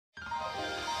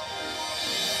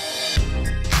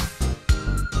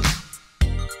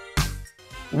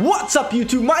What's up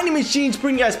YouTube? My name is Jeans,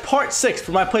 bringing you guys part 6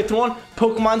 for my playthrough on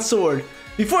Pokemon Sword.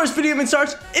 Before this video even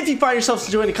starts, if you find yourselves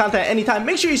enjoying the content at any time,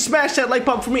 make sure you smash that like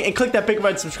button for me and click that big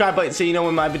red subscribe button so you know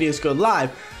when my videos go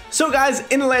live. So guys,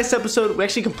 in the last episode, we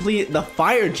actually completed the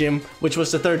fire gym, which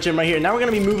was the third gym right here. Now we're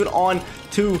going to be moving on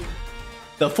to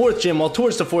the fourth gym, well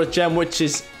towards the fourth gym, which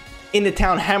is in the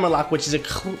town Hammerlock, which is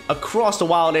across the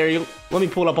wild area. Let me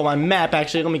pull it up on my map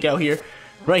actually. Let me go here.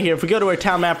 Right here, if we go to our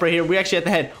town map right here, we actually have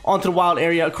to head onto the wild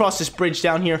area, across this bridge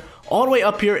down here, all the way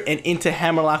up here and into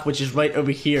Hammerlock, which is right over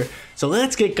here. So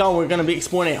let's get going. We're going to be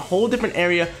exploring a whole different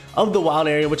area of the wild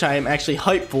area, which I am actually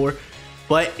hyped for.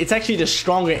 But it's actually the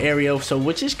stronger area, so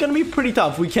which is going to be pretty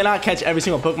tough. We cannot catch every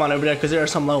single Pokemon over there because there are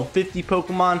some level 50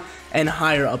 Pokemon and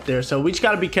higher up there. So we just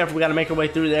got to be careful. We got to make our way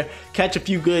through there, catch a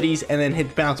few goodies, and then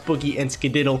hit Bounce, Boogie, and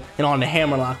Skedaddle and on to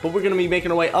Hammerlock. But we're going to be making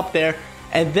our way up there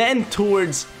and then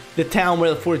towards the town where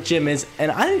the fourth gym is,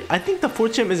 and I think the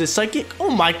fourth gym is a psychic. Oh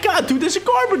my god, dude, there's a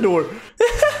Garbodor.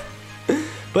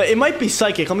 But it might be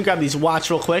psychic. Let me grab these watch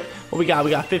real quick. What we got?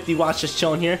 We got 50 watch just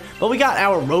chilling here. But we got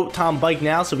our Rotom bike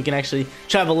now, so we can actually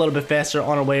travel a little bit faster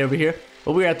on our way over here.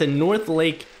 But we're at the North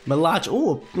Lake Melach.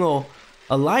 Oh,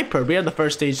 a Liepard. We have the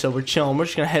first stage, so we're chilling. We're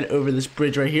just gonna head over this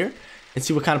bridge right here and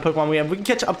see what kind of Pokemon we have. We can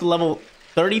catch up to level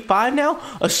 35 now.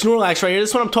 A Snorlax right here. This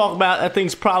is what I'm talking about. That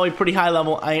thing's probably pretty high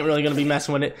level. I ain't really gonna be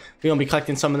messing with it. We're gonna be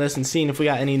collecting some of this and seeing if we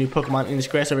got any new Pokemon in this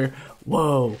grass over here.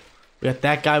 Whoa, we got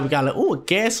that guy. We got a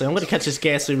Ghastly. I'm gonna catch this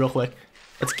Ghastly real quick.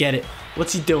 Let's get it.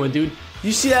 What's he doing, dude?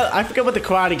 You see that? I forget what the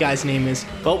karate guy's name is,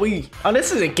 but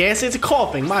this is a Ghastly. It's a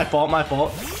coughing. My fault.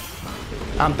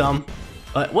 I'm dumb.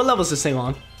 But what level is this thing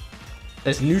on?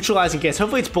 There's neutralizing gas.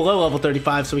 Hopefully it's below level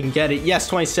 35 so we can get it. Yes,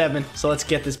 27. So let's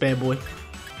get this bad boy.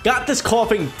 Got this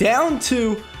coughing down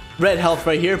to red health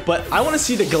right here, but I want to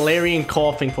see the Galarian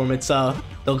coughing form. It's the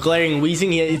Galarian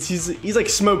wheezing. He's like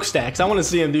smokestacks. I want to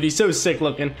see him, dude. He's so sick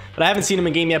looking, but I haven't seen him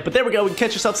in game yet. But there we go. We can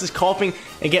catch ourselves this coughing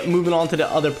and get moving on to the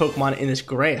other Pokemon in this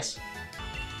grass.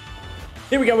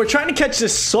 Here we go. We're trying to catch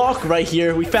this Sawk right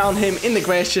here. We found him in the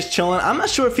grass just chilling. I'm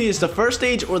not sure if he is the first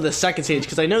stage or the second stage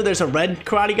because I know there's a red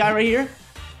karate guy right here,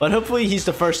 but hopefully he's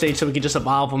the first stage so we can just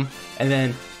evolve him and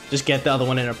then just get the other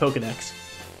one in our Pokedex.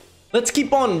 Let's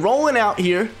keep on rolling out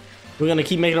here. We're going to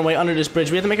keep making our way under this bridge.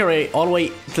 We have to make our way all the way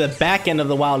to the back end of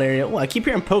the wild area. Oh, I keep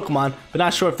hearing Pokemon, but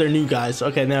not sure if they're new guys.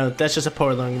 Okay, no, that's just a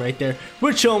Portling right there.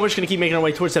 We're chilling. We're just going to keep making our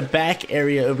way towards the back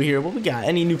area over here. What we got?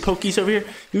 Any new Pokies over here?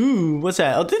 Ooh, what's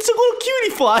that? Oh, it's a little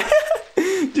cutie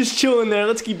fly. Just chilling there.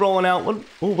 Let's keep rolling out.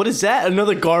 What is that?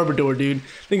 Another Garbodor, dude.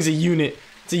 I think it's a unit.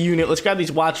 It's a unit. Let's grab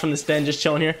these watch from this den. Just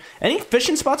chilling here. Any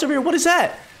fishing spots over here? What is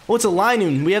that? Oh, it's a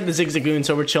Linoon. We have the Zigzagoon,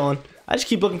 so we're chilling. I just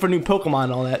keep looking for new Pokemon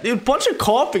and all that. Dude, a bunch of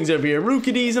coughings over here.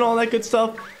 Rookidis and all that good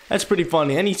stuff. That's pretty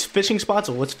funny. Any fishing spots?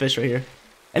 Oh, what's fish right here?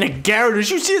 And a Gyarados.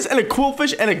 Did you see this? And a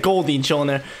Quillfish and a Goldeen chilling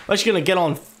there. I'm actually going to get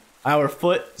on our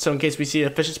foot. So in case we see a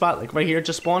fishing spot, like right here,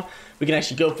 just spawn, we can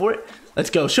actually go for it.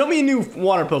 Let's go. Show me a new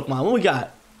water Pokemon. What we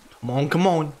got? Come on, come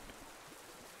on.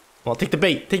 Well, take the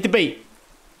bait. Take the bait.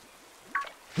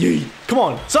 Yee. Come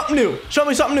on. Something new. Show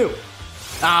me something new.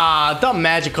 Ah, dumb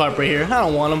Magikarp right here. I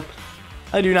don't want him.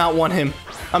 I do not want him.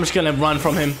 I'm just gonna run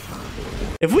from him.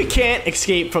 If we can't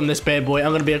escape from this bad boy,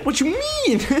 I'm gonna be like, what you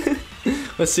mean?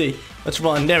 Let's see. Let's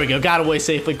run. There we go. Got away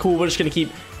safely. Cool. We're just gonna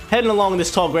keep heading along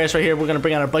this tall grass right here. We're gonna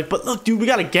bring out our bike. But look, dude, we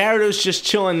got a Gyarados just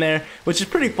chilling there, which is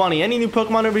pretty funny. Any new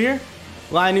Pokemon over here?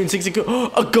 Linoon, Zigzagoon.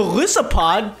 A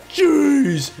Golisopod?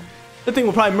 Jeez. That thing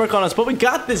will probably murk on us, but we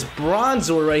got this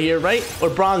Bronzor right here, right? Or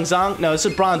Bronzong. No, it's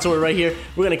a Bronzor right here.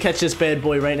 We're gonna catch this bad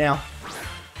boy right now.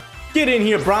 Get in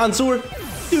here, Bronzor.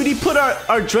 Dude, he put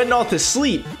our Dreadnought to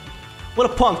sleep. What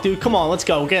a punk, dude. Come on, let's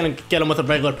go. We're gonna get him with a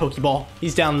regular Pokeball.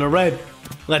 He's down in the red.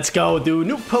 Let's go, dude.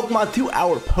 New Pokemon to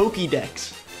our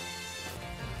Pokédex.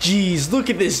 Jeez, look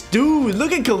at this dude.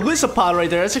 Look at Golisopod right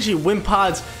there. That's actually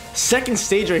Wimpod's second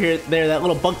stage right here. There, that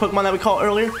little bug Pokemon that we caught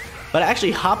earlier. But I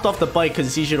actually hopped off the bike because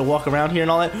it's easier to walk around here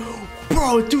and all that.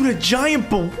 Bro, dude, a giant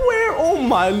Beware. Oh,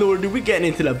 my lord, dude. We're getting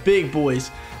into the big boys.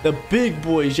 The big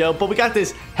boys, yo. But we got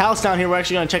this house down here. We're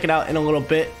actually going to check it out in a little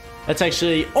bit. That's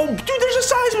actually... Oh, dude, there's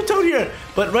a Seismitoad here.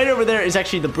 But right over there is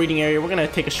actually the breeding area. We're going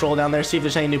to take a stroll down there, see if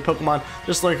there's any new Pokemon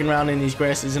just lurking around in these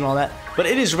grasses and all that. But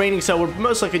it is raining, so we're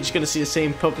most likely just going to see the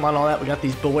same Pokemon and all that. We got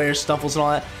these Beware Stuffles and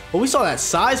all that. But we saw that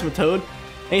Seismitoad.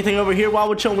 Anything over here while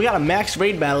we're chilling? We got a max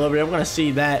raid battle over here. We're going to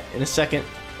see that in a second.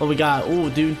 What we got? Oh,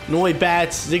 dude.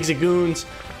 Noibats, Zigzagoons.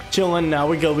 Chilling. Now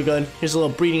we're good. We're good. Here's a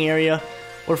little breeding area.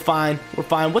 We're fine. We're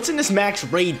fine. What's in this max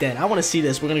raid den? I want to see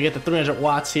this. We're going to get the 300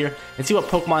 watts here and see what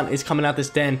Pokemon is coming out this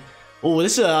den. Oh,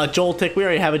 this is a Joltik. We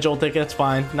already have a Joltik. That's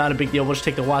fine. Not a big deal. We'll just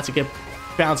take the watts and get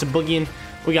Bounce and Boogieing.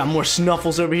 We got more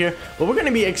Snuffles over here. But we're going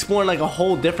to be exploring like a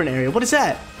whole different area. What is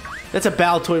that? That's a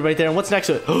Baltoy right there. And what's next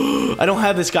to it? I don't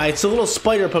have this guy. It's a little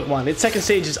spider Pokemon. Its second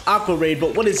stage is Aqua Raid.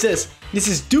 But what is this? This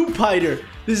is Dewpider.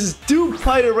 This is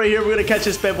Dewpider right here. We're going to catch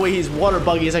this bad boy. He's Water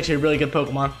Buggy. He's actually a really good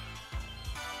Pokemon.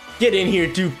 Get in here,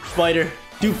 Dewpider.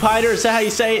 Dewpider, is that how you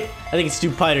say it? I think it's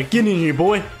Dewpider. Get in here,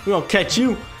 boy. We're going to catch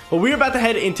you. But we're about to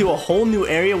head into a whole new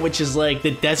area, which is like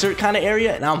the desert kind of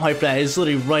area. And I'm hyped for that. It's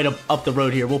literally right up the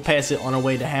road here. We'll pass it on our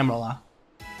way to Hammerlock.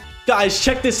 Guys,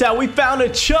 check this out. We found a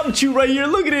Chumchoo right here.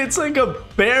 Look at it. It's like a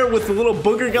bear with a little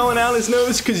booger going out his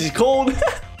nose because he's cold.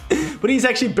 But he's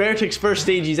actually Beartic's first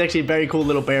stage. He's actually a very cool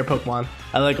little bear Pokemon.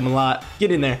 I like him a lot.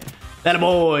 Get in there. That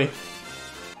boy.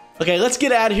 Okay, let's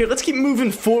get out of here. Let's keep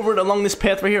moving forward along this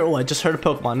path right here. Oh, I just heard a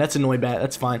Pokemon. That's a Noibat.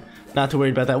 That's fine. Not too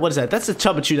worried about that. What is that? That's the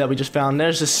Chubachoo that we just found.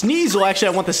 There's a Sneasel. Actually,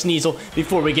 I want the Sneasel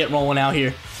before we get rolling out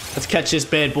here. Let's catch this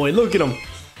bad boy. Look at him.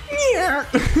 Yeah.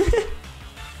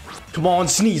 Come on,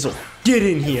 Sneasel. Get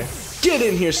in here. Get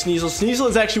in here, Sneasel. Sneasel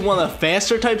is actually one of the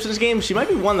faster types of this game. She might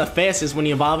be one of the fastest when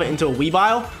you evolve it into a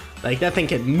Weavile. Like, that thing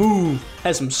can move.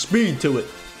 Has some speed to it.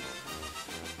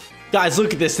 Guys,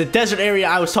 look at this. The desert area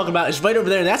I was talking about is right over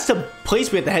there. That's the place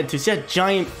we have to head to. See that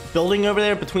giant building over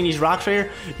there between these rocks right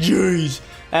here? Jeez.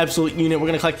 Absolute unit. We're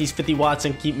going to collect these 50 watts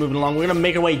and keep moving along. We're going to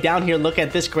make our way down here. Look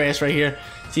at this grass right here.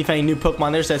 See if any new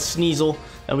Pokemon. There's that Sneasel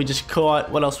that we just caught.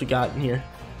 What else we got in here?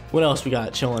 What else we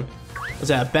got chilling? What's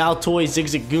that? Baltoy,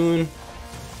 Zigzagoon.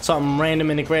 Something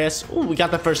random in the grass. Oh, we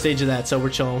got the first stage of that, so we're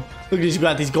chilling. Look at these. We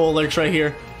got these gold alerts right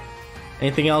here.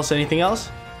 Anything else? Anything else?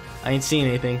 I ain't seeing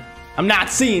anything. I'm not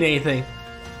seeing anything.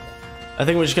 I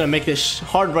think we're just gonna make this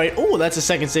hard right. Oh, that's a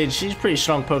second stage. She's a pretty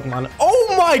strong Pokemon.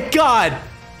 Oh my god!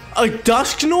 A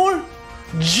Dusknoir?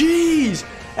 Jeez!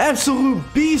 Absolute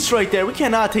beast right there. We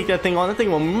cannot take that thing on. That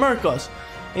thing will murk us.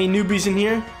 Any newbies in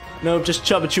here? Nope, just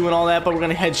Chubachoo and all that, but we're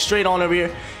gonna head straight on over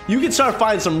here. You can start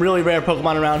finding some really rare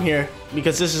Pokemon around here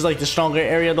because this is like the stronger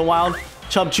area of the wild.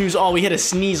 Chubachoo's. Oh, we hit a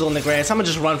Sneasel in the grass. I'm gonna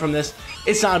just run from this.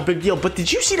 It's not a big deal. But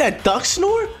did you see that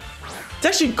Dusknoir? It's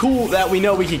actually cool that we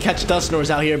know we can catch Dusknoirs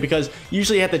out here because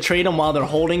usually you have to trade them while they're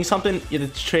holding something. You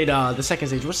have to trade the second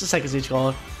stage. What's the second stage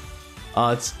called?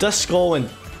 It's Duskull and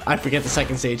I forget the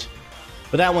second stage.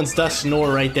 But that one's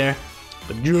Dusknoir right there.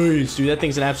 But jeez, dude, that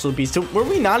thing's an absolute beast. So were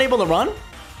we not able to run?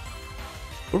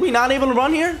 Were we not able to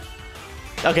run here?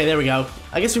 Okay, there we go.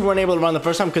 I guess we weren't able to run the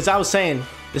first time because I was saying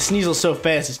the Sneasel's so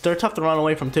fast. They're tough to run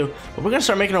away from too. But we're going to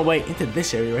start making our way into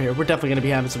this area right here. We're definitely going to be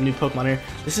having some new Pokemon here.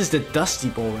 This is the Dusty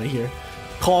Bowl right here.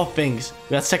 Koffings.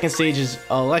 We got second stages.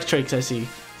 Electrics, I see.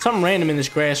 Something random in this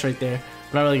grass right there.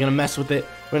 We're not really going to mess with it.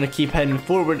 We're going to keep heading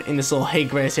forward in this little hay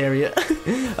grass area.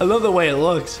 I love the way it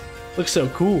looks. Looks so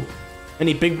cool.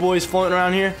 Any big boys floating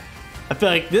around here? I feel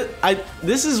like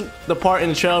this is the part in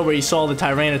the trailer where you saw the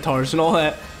Tyrannotars and all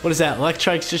that. What is that?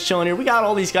 Electrike's just chilling here. We got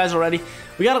all these guys already.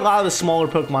 We got a lot of the smaller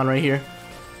Pokemon right here.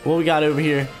 What we got over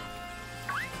here?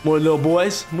 More little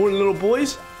boys. More little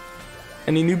boys.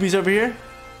 Any newbies over here?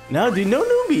 No, dude, no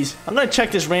newbies. I'm going to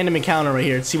check this random encounter right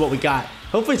here and see what we got.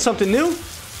 Hopefully it's something new.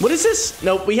 What is this?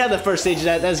 Nope, we had the first stage of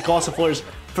that. That's Gossiflor's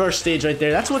first stage right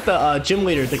there. That's what the gym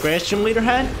leader, the grass gym leader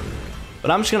had.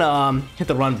 But I'm just going to hit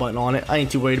the run button on it. I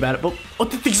ain't too worried about it. But, oh,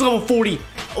 that thing's level 40.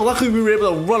 Oh, luckily we were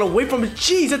able to run away from it.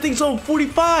 Jeez, that thing's level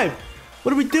 45.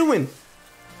 What are we doing?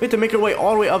 We have to make our way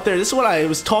all the way up there. This is what I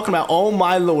was talking about. Oh,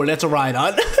 my lord, that's a ride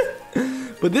on.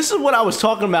 But this is what I was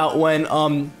talking about when,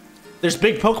 there's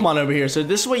big Pokemon over here, so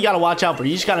this is what you gotta watch out for.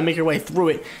 You just gotta make your way through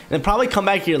it, and then probably come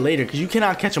back here later, because you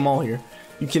cannot catch them all here.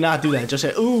 You cannot do that. Just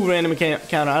say, ooh, random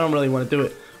encounter. I don't really want to do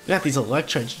it. We got these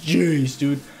Electrics. Jeez,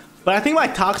 dude. But I think my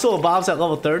Toxel evolves at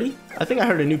level 30. I think I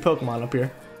heard a new Pokemon up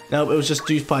here. No, it was just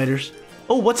Dewspiders.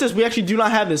 Oh, what's this? We actually do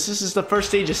not have this. This is the first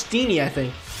stage of Steenie, I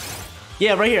think.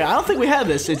 Yeah, right here. I don't think we have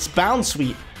this. It's Bound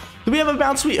Sweet. Do we have a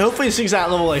Bound Sweet? Hopefully this thing's at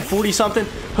level like 40 something.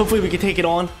 Hopefully we can take it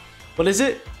on. What is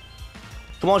it?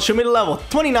 Come on, show me the level.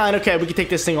 29. Okay, we can take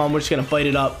this thing on. We're just going to fight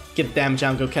it up. Get the damage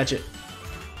down. Go catch it.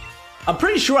 I'm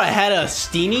pretty sure I had a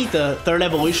Steenie, the third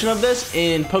evolution of this,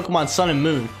 in Pokemon Sun and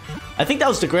Moon. I think that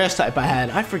was the grass type I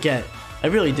had. I forget. I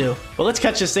really do. But let's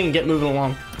catch this thing and get moving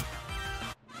along.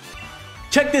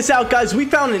 Check this out, guys. We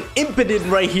found an Impidimp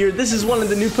right here. This is one of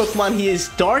the new Pokemon. He is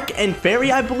dark and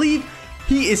fairy, I believe.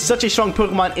 He is such a strong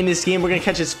Pokemon in this game. We're going to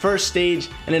catch his first stage,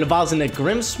 and it evolves into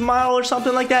Grimmsmile or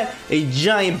something like that. A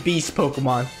giant beast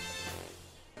Pokemon.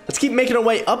 Let's keep making our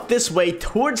way up this way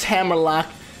towards Hammerlock.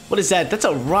 What is that? That's a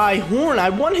Rhyhorn. I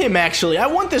want him, actually. I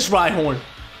want this Rhyhorn.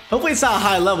 Hopefully it's not a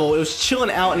high level. It was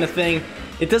chilling out in the thing.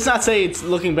 It does not say it's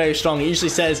looking very strong. It usually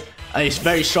says a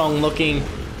very strong looking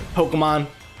Pokemon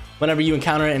whenever you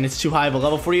encounter it and it's too high of a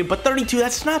level for you. But 32,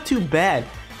 that's not too bad.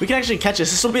 we can actually catch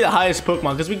this. This will be the highest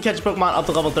Pokemon because we can catch a Pokemon up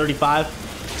to level 35.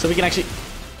 So we can actually...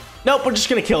 Nope, we're just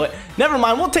going to kill it. Never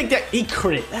mind, we'll take that. He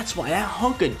crit. That's why. That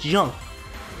hunk of junk.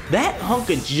 That hunk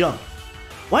of junk.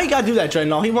 Why you gotta do that,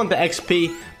 Dreadnought? He want the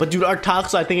XP. But dude, our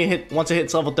Toxel, I think once it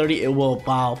hits level 30, it will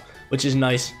evolve, which is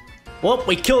nice. Well,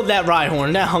 we killed that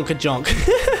Rhyhorn, that hunk of junk.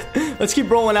 Let's keep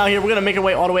rolling out here. We're gonna make our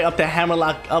way all the way up to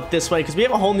Hammerlock up this way because we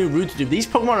have a whole new route to do. These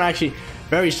Pokemon are actually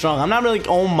very strong. I'm not really...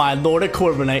 Oh my lord, a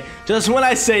Corviknight. Just when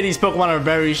I say these Pokemon are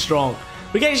very strong.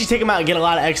 We can actually take them out and get a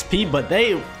lot of XP, but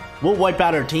they will wipe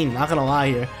out our team. Not gonna lie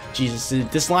here. Jesus,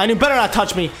 this Linu better not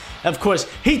touch me. Of course,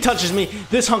 he touches me.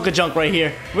 This hunk of junk right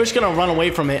here. We're just gonna run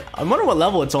away from it. I wonder what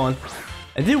level it's on.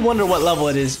 I do wonder what level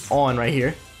it is on right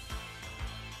here.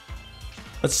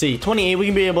 Let's see, 28.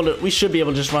 We should be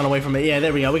able to just run away from it. Yeah,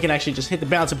 there we go. We can actually just hit the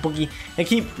bounce and boogie and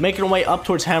keep making our way up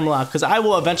towards Hammerlock because I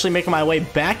will eventually make my way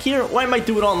back here, or I might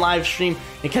do it on live stream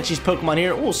and catch these Pokemon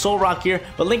here. Oh, Soul Rock here,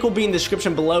 but link will be in the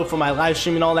description below for my live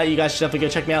stream and all that. You guys should definitely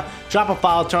go check me out. Drop a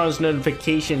follow, turn on those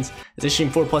notifications as I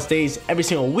stream 4+ days every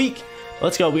single week.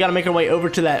 Let's go. We got to make our way over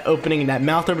to that opening, that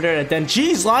mouth over there. And then,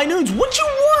 geez, Linoons, what you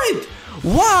want?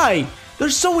 Why? They're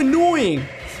so annoying.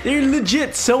 They're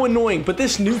legit so annoying. But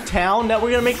this new town that we're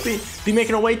going to be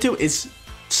making our way to is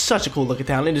such a cool looking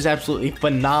town. It is absolutely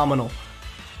phenomenal.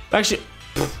 Actually,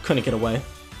 couldn't get away.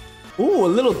 Ooh, a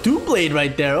little Doublade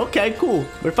right there. Okay, cool.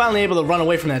 We're finally able to run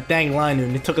away from that dang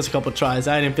Linoon. It took us a couple tries.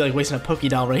 I didn't feel like wasting a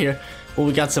Pokédoll right here. Well,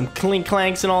 we got some Clink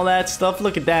Clanks and all that stuff.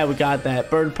 Look at that. We got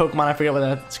that bird Pokemon. I forget what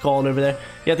that's called over there.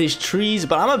 We got these trees,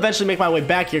 but I'm gonna eventually make my way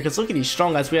back here because look at these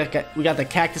strong guys. We got the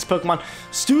cactus Pokemon,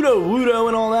 Studo-Wudo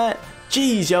and all that.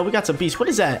 Jeez, yo, we got some beasts. What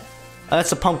is that?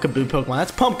 That's a Pumpkaboo Pokemon.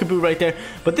 That's Pumpkaboo right there.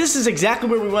 But this is exactly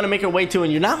where we want to make our way to,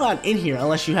 and you're not allowed in here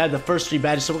unless you have the first 3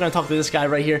 badges. So we're going to talk to this guy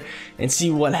right here and see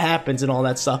what happens and all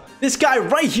that stuff. This guy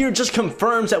right here just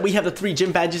confirms that we have the 3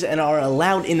 gym badges and are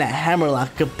allowed in that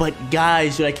Hammerlock. But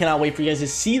guys, dude, I cannot wait for you guys to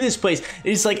see this place.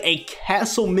 It is like a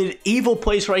castle medieval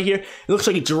place right here. It looks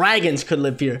like dragons could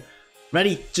live here.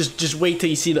 Ready? Just wait till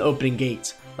you see the opening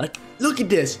gates. Like, look at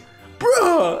this.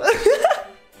 Bro!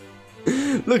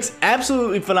 Looks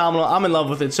absolutely phenomenal. I'm in love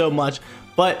with it so much.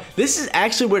 But this is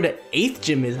actually where the 8th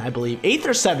gym is, I believe. 8th or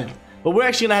 7th. But we're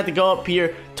actually going to have to go up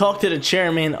here, talk to the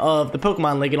chairman of the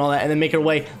Pokemon League and all that, and then make our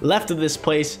way left of this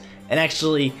place and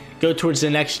actually go towards the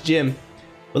next gym.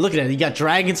 But look at that. You got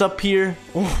dragons up here.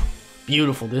 Oh,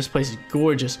 beautiful. This place is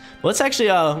gorgeous. But let's actually,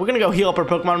 we're going to go heal up our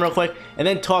Pokemon real quick and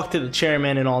then talk to the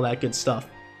chairman and all that good stuff.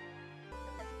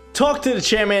 Talk to the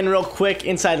chairman real quick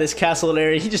inside this castle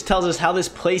area. He just tells us how this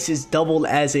place is doubled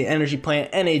as an energy plant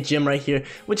and a gym right here,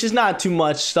 which is not too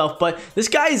much stuff, but this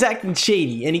guy is acting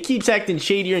shady, and he keeps acting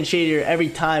shadier and shadier every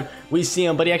time we see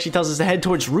him. But he actually tells us to head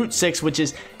towards Route 6, which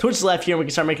is towards the left here, and we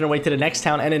can start making our way to the next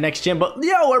town and the next gym. But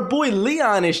yo, our boy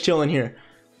Leon is chilling here.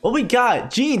 What we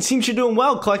got? Gene, seems you're doing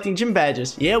well collecting gym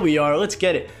badges. Yeah, we are. Let's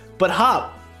get it. But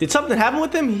Hop, did something happen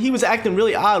with him? He was acting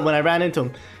really odd when I ran into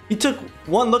him. He took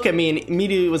one look at me and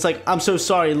immediately was like, I'm so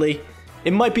sorry, Lee.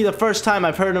 It might be the first time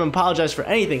I've heard him apologize for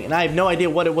anything, and I have no idea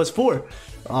what it was for.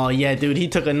 Oh, yeah, dude, he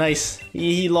took a nice...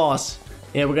 He lost.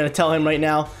 Yeah, we're going to tell him right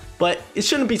now. But it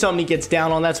shouldn't be something he gets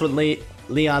down on. That's what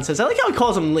Leon says. I like how he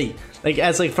calls him Lee. Like,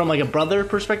 as like from like a brother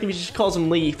perspective, he just calls him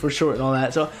Lee for short and all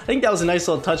that. So I think that was a nice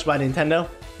little touch by Nintendo.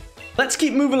 Let's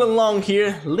keep moving along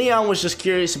here. Leon was just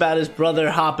curious about his brother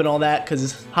Hop and all that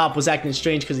because Hop was acting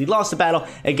strange because he lost the battle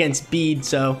against Bede,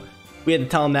 so we had to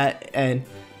tell him that and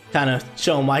kind of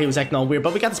show him why he was acting all weird.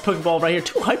 But we got this Pokeball right here.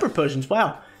 2 Hyper Potions.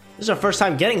 Wow. This is our first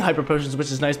time getting Hyper Potions, which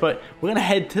is nice, but we're going to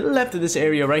head to the left of this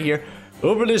area right here,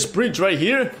 over this bridge right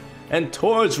here, and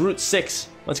towards Route 6.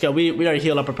 Let's go. We already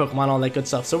healed up our Pokemon, all that good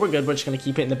stuff, so we're good. We're just going to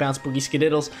keep hitting the Bounce Boogie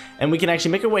Skididdles, and we can actually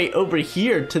make our way over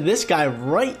here to this guy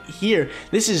right here.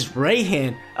 This is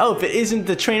Rayhan. Oh, if it isn't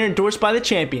the trainer endorsed by the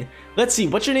champion. Let's see.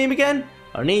 What's your name again?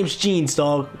 Our name's Jeans,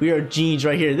 dog. We are Jeans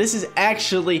right here. This is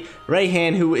actually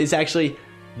Rayhan, who is actually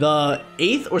the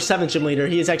 8th or 7th gym leader.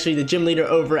 He is actually the gym leader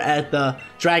over at the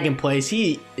Dragon Place.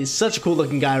 He is such a cool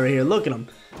looking guy right here. Look at him.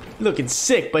 Looking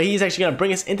sick, but he's actually going to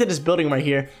bring us into this building right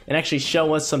here and actually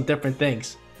show us some different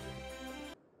things.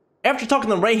 After talking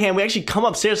to Rayhan, we actually come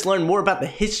upstairs to learn more about the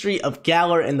history of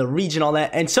Galar and the region, all that.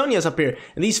 And Sonia's up here.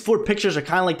 And these 4 pictures are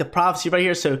kind of like the prophecy right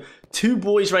here. So 2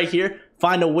 boys right here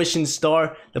find a wishing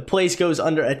star. The place goes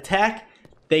under attack.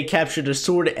 They capture the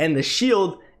sword and the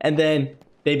shield. And then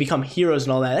they become heroes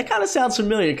and all that. That kind of sounds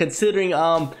familiar considering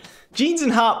Jeans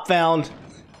and Hop found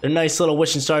their nice little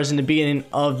wishing stars in the beginning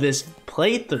of this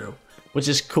playthrough, which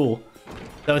is cool.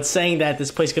 So it's saying that this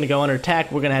place is going to go under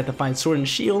attack. We're going to have to find sword and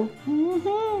shield.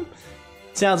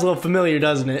 Sounds a little familiar,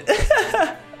 doesn't it?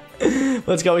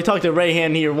 Let's go. We talked to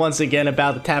Rayhan here once again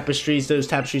about the tapestries. Those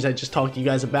tapestries I just talked to you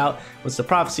guys about. What's the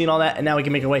prophecy and all that. And now we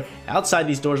can make our way outside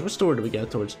these doors. Which door do we go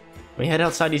towards? We head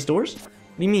outside these doors?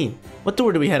 What do you mean? What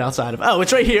door do we head outside of? Oh,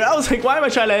 it's right here. I was like, why am I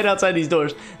trying to head outside these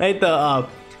doors? I hit the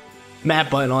map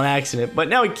button on accident. But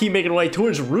now we keep making our way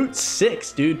towards Route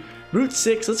 6, dude. Route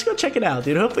 6. Let's go check it out,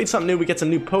 dude. Hopefully it's something new. We get some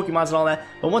new Pokemons and all that.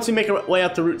 But once we make our way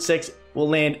up to Route 6, we'll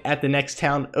land at the next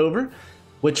town over,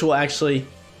 which will actually...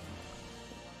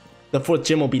 The 4th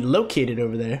gym will be located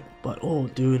over there. But, oh,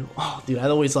 dude, I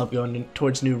always love going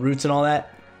towards new routes and all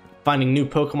that. Finding new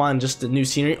Pokemon, just the new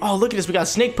scenery. Oh, look at this. We got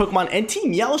Snake Pokemon and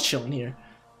Team Yell's chilling here.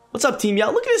 What's up, Team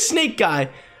Yell? Look at this Snake guy.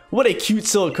 What a cute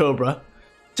Silicobra.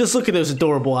 Just look at those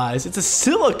adorable eyes. It's a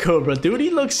Silicobra, dude. He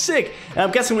looks sick. And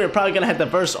I'm guessing we're probably going to have to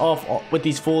burst off with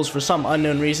these fools for some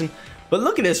unknown reason. But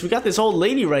look at this. We got this old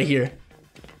lady right here.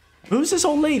 Who's this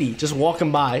old lady? Just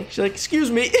walking by. She's like, excuse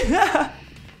me.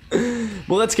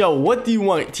 Well, let's go. What do you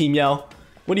want, Team Yell?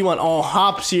 What do you want? Oh,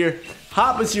 Hop's here.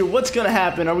 Hop is here. What's going to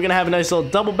happen? Are we going to have a nice little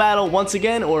double battle once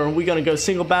again? Or are we going to go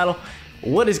single battle?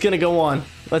 What is going to go on?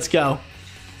 Let's go.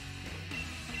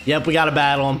 Yep, we got to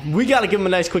battle him. We got to give him a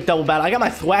nice quick double battle. I got my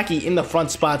Thwacky in the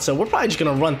front spot, so we're probably just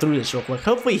going to run through this real quick.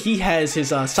 Hopefully he has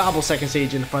his Sobble second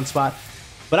stage in the front spot.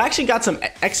 But I actually got some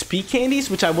XP candies,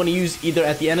 which I want to use either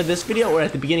at the end of this video or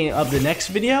at the beginning of the next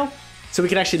video. So we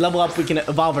can actually level up, we can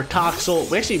evolve our Toxel.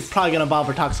 We're actually probably going to evolve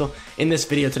our Toxel in this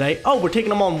video today. Oh, we're taking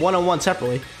them on one-on-one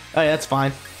separately. Oh, yeah, that's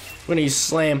fine. We're going to use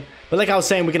Slam. But like I was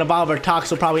saying, we can evolve our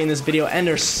Toxel probably in this video. And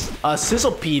our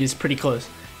Sizzlepede is pretty close.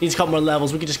 Needs a couple more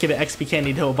levels. We can just give it XP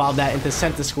candy to evolve that into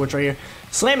Centiskorch right here.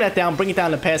 Slam that down, bring it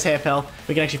down to past half health.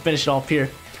 We can actually finish it off here.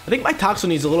 I think my Toxel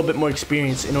needs a little bit more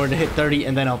experience in order to hit 30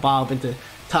 and then evolve into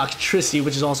Toxtricity,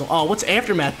 which is awesome. Oh, what's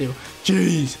Aftermath do?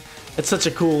 Jeez. That's such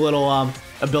a cool little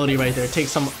ability right there. It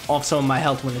takes off some of my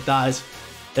health when it dies.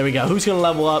 There we go. Who's going to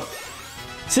level up?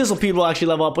 Sizzlepede will actually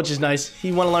level up, which is nice.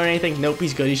 He want to learn anything? Nope,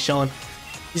 he's good. He's chilling.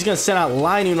 He's going to send out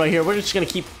Linoon right here. We're just going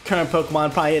to keep current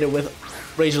Pokemon. Probably hit it with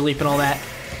Razor Leaf and all that.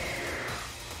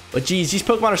 But geez, these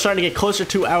Pokemon are starting to get closer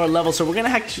to our level. So we're going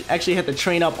to actually hit the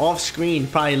train up off screen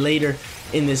probably later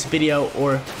in this video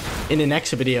or in the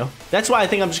next video. That's why I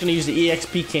think I'm just going to use the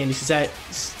EXP candy, because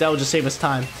that will just save us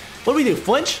time. What do we do?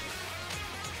 Flinch?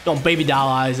 Don't baby doll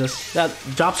eyes us. That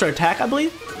drops our attack, I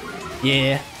believe?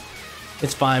 Yeah.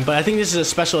 It's fine. But I think this is a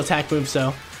special attack move,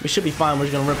 so we should be fine. We're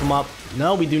just going to rip them up.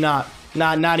 No, we do not.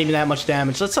 Not even that much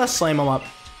damage. Let's slam them up.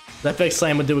 That big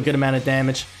slam would do a good amount of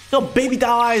damage. Yo, baby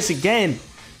doll eyes again.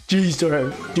 Jeez,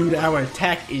 dude, our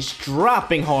attack is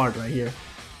dropping hard right here.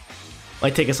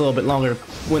 Might take us a little bit longer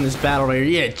to win this battle right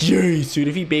here. Yeah, jeez, dude.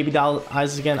 If he baby doll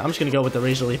eyes again, I'm just going to go with the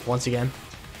Razor Leaf once again.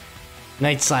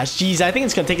 Night Slash. Jeez, I think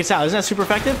it's going to take us out. Isn't that super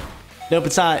effective? Nope,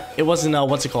 it's not. It wasn't,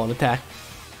 what's it called, attack.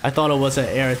 I thought it was an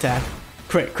air attack.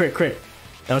 Crit, crit, crit.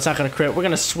 No, it's not going to crit. We're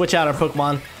going to switch out our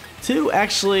Pokemon to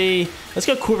actually... Let's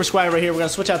go Corvisquire right here. We're going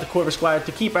to switch out the Corvisquire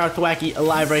to keep our Thwacky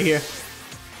alive right here.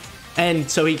 And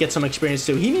so he gets some experience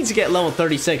too. He needs to get level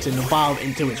 36 and evolve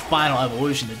into his final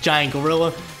evolution, the Giant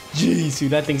Gorilla. Jeez,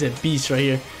 dude, that thing's a beast right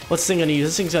here. What's this thing going to use?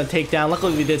 This thing's going to take down.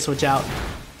 Luckily, we did switch out.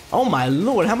 Oh my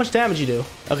lord, how much damage you do?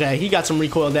 Okay, he got some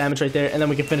recoil damage right there, and then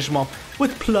we can finish him off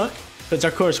with Pluck. Because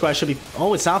our Corvisquire should be...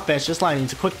 Oh, it's not fast, just lying.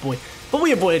 He's a quick boy. But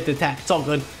we avoided the attack. It's all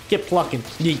good. Get plucking.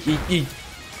 Yeet, yeet,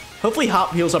 yeet. Hopefully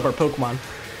Hop heals up our Pokemon.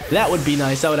 That would be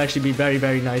nice. That would actually be very,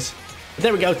 very nice. But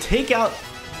there we go. Take out...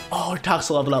 Oh, our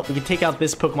Toxel leveled up. We can take out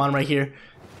this Pokemon right here.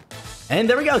 And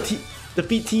there we go.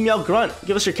 Defeat Team Yell Grunt.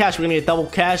 Give us your cash. We're going to get double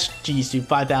cash. Jeez, dude.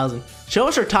 5,000. Show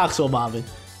us our Toxel evolving.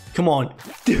 Come on.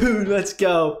 Dude, let's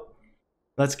go.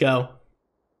 Let's go.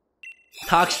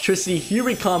 Toxtricity. Here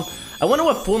we come. I wonder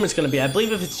what form it's going to be. I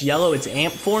believe if it's yellow, it's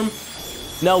Amp form.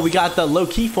 No, we got the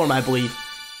low-key form, I believe.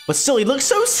 But still, he looks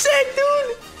so sick,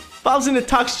 dude. Evolves into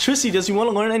Toxtricity. Does he want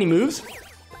to learn any moves?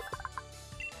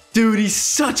 Dude, he's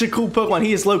such a cool Pokemon.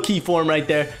 He is low-key form right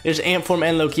there. There's Amp form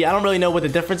and low-key. I don't really know what the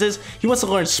difference is. He wants to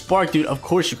learn Spark, dude. Of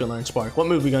course you can learn Spark. What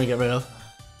move are we going to get rid of?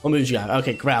 What moves you got?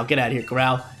 Okay, Growl. Get out of here,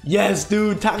 Growl. Yes,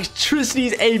 dude.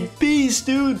 Toxtricity's a beast,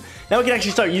 dude. Now we can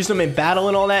actually start using them in battle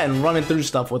and all that and running through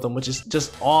stuff with them, which is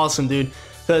just awesome, dude.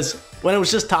 Because when it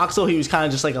was just Toxel, he was kind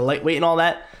of just like a lightweight and all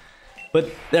that. But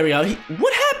there we go.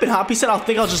 What happened, Hop? He said, I'll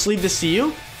just leave this to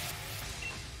you.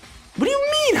 What do you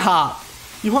mean, Hop?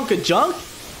 You hunk of junk?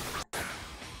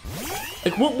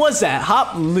 Like, what was that?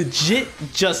 Hop legit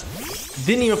just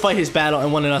didn't even fight his battle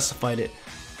and wanted us to fight it.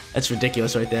 That's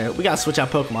ridiculous right there. We gotta switch out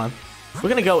Pokemon. We're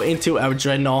gonna go into our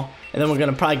Dreadnought, and then we're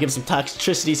gonna probably give some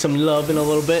Toxtricity some love in a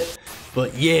little bit.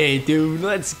 But yeah, dude,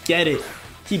 let's get it.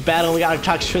 Keep battling. We got our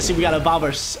Toxtricity. We got to evolve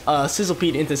our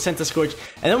Sizzlepeed into Scorch.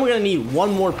 And then we're going to need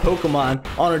one more Pokemon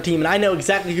on our team. And I know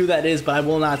exactly who that is, but I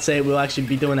will not say it. We'll actually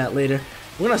be doing that later.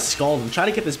 We're going to Scald him. Try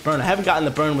to get this burn. I haven't gotten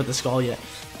the burn with the Scald yet.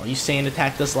 Oh, you Sand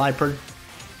Attack this, Liepard?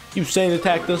 You Sand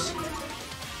Attack this?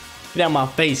 Get out of my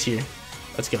face here.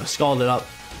 Let's go. Scald it up.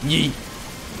 Yeet.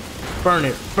 Burn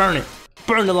it. Burn it.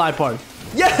 Burn the Liepard.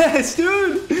 Yes,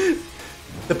 dude!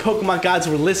 The Pokemon gods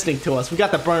were listening to us. We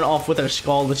got the burn off with our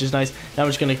Scald, which is nice. Now we're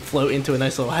just going to float into a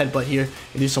nice little headbutt here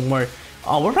and do some work.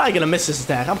 Oh, we're probably going to miss this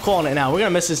attack. I'm calling it now. We're going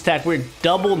to miss this attack. We're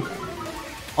doubled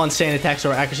on Sand Attack,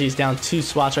 so our accuracy is down 2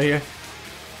 spots right here.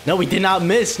 No, we did not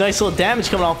miss. Nice little damage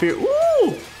coming off here.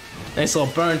 Woo! Nice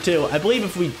little burn, too. I believe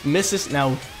if we miss this,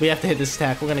 now we have to hit this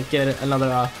attack. We're going to get another,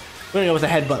 we're going to go with a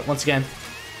headbutt once again.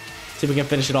 See if we can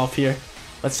finish it off here.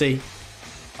 Let's see.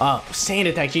 Sand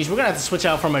Attack. Jeez, we're going to have to switch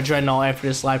out from our Dreadnought after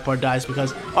this Liepard dies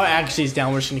because our accuracy is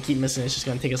down. We're just going to keep missing it. It's just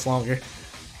going to take us longer.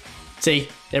 See?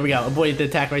 There we go. Avoided the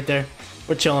attack right there.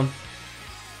 We're chilling.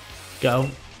 Go.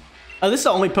 Oh, this is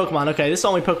the only Pokemon. Okay, this is the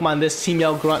only Pokemon this Team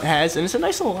Yell Grunt has, and it's a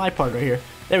nice little Liepard right here.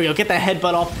 There we go. Get that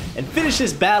headbutt off and finish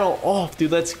this battle off, dude.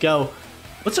 Let's go.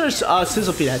 What's our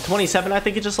Sizzlepeed at? 27, I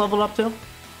think it just leveled up to?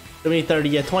 30,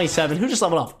 yeah, 27. Who just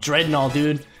leveled up? Dreadnought,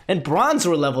 dude. And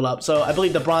Bronzor leveled up, so I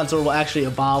believe the Bronzor will actually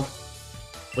evolve,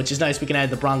 which is nice. We can add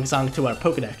the Bronzong to our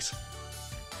Pokedex.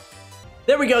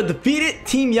 There we go. Defeated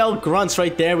Team Yell Grunts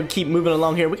right there. We keep moving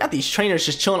along here. We got these trainers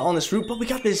just chilling on this route, but we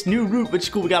got this new route, which is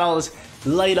cool. We got all this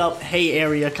light up hay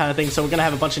area kind of thing, so we're going to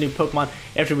have a bunch of new Pokemon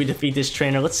after we defeat this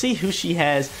trainer. Let's see who she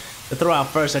has to throw out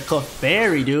first. A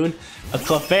Clefairy, dude. A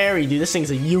Clefairy, dude. This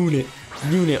thing's a unit.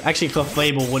 Actually,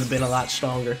 Clefable would have been a lot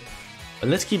stronger. But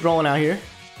let's keep rolling out here.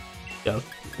 Go.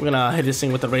 We're gonna hit this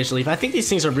thing with the Razor Leaf. I think these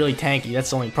things are really tanky. That's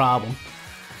the only problem.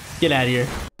 Get out of here.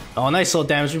 Oh, nice little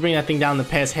damage. We bring that thing down the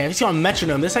past half. He's got a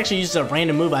Metronome. This actually uses a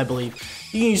random move, I believe.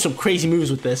 You can use some crazy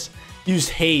moves with this. Use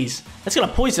Haze. That's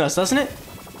gonna poison us, doesn't it?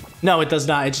 No, it does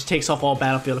not. It just takes off all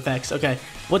battlefield effects. Okay.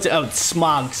 What's it? Oh, it's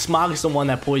Smog. Smog is the one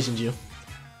that poisoned you.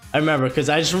 I remember, because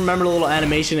I just remember the little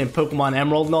animation in Pokemon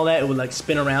Emerald and all that. It would like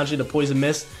spin around you to poison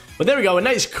mist. But there we go. A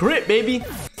nice crit, baby.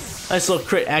 Nice little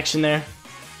crit action there.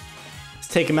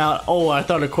 Take him out. Oh, I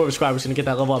thought our Corvisquire was going to get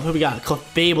that level up. Who we got?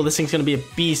 Clefable. This thing's going to be a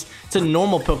beast. It's a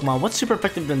normal Pokemon. What's super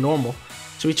effective than normal?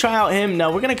 So we try out him.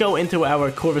 No, we're going to go into our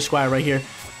Corvisquire right here.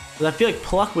 Because I feel like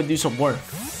Pluck would do some work.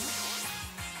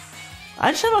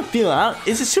 I just have a feeling.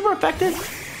 Is it super effective?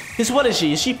 Because what is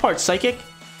she? Is she part Psychic?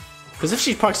 Because if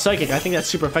she's part Psychic, I think that's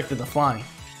super effective to flying.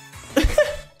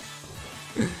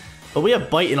 But we have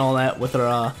Bite and all that with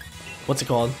our, what's it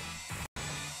called?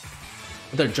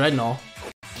 With our Dreadnought.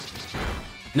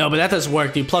 No, but that does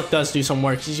work, dude. Pluck does do some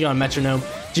work. She's got a Metronome.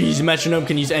 Jeez, Metronome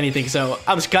can use anything, so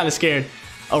I was kind of scared.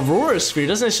 Aurora Sphere,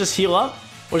 doesn't it just heal up?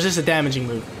 Or is this a damaging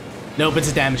move? Nope, it's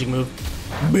a damaging move.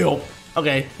 Bilp.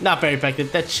 Okay, not very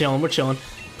effective. That's chilling. We're chilling.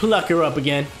 Pluck her up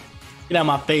again. Get out of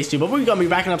my face, dude. But we're going to be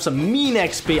racking up some mean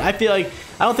XP. I feel like,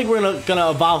 I don't think we're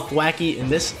gonna evolve Thwacky in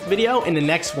this video. In the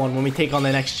next one, when we take on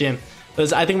the next gym.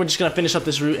 Because I think we're just going to finish up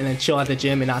this route and then chill at the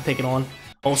gym and not take it on.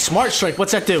 Oh, Smart Strike.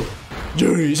 What's that do?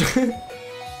 Jeez.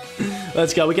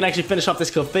 Let's go. We can actually finish off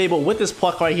this Clefable with this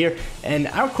Pluck right here. And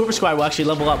our Corvisquire will actually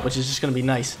level up, which is just going to be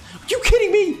nice. Are you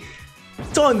kidding me?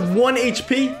 It's on 1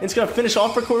 HP. It's going to finish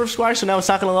off our Corvisquire, so now it's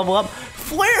not going to level up.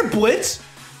 Flare Blitz?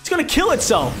 It's going to kill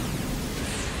itself.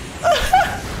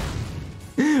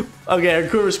 Okay, our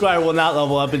Corvisquire will not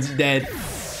level up. It's dead.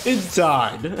 It's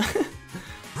died.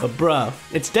 But bruh,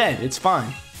 it's dead. It's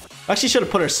fine. I actually should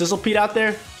have put our Sizzlepeed out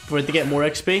there for it to get more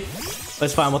XP. But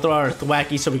it's fine. We'll throw our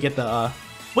Thwacky so we get the...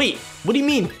 Wait, what do you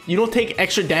mean? You don't take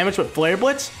extra damage with Flare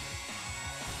Blitz?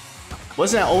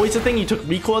 Wasn't that always the thing? You took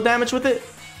recoil damage with it?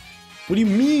 What do you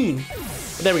mean?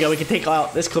 But there we go. We can take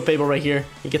out this Clefable right here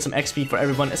and get some XP for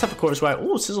everyone. Except for Corvisquire.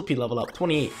 Ooh, Sizzlepeed level up.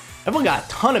 28. Everyone got a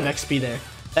ton of XP there.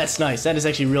 That's nice. That is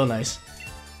actually real nice.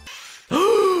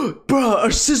 Bruh, our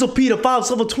Sizzlepeed evolves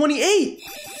level 28.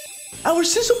 Our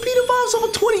Sizzlepeed evolves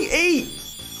level 28.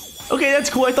 Okay, that's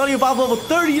cool. I thought he evolved level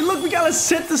 30. Look, we got a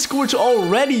Scorch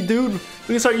already, dude.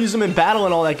 We can start using him in battle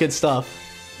and all that good stuff.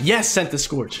 Yes,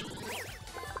 Scorch.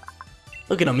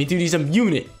 Look at him, dude. He's a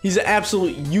unit. He's an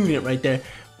absolute unit right there.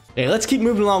 Okay, let's keep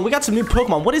moving along. We got some new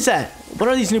Pokemon. What is that? What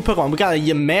are these new Pokemon? We got a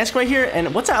Yamask right here.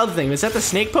 And what's that other thing? Is that the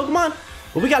snake Pokemon?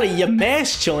 Well, we got a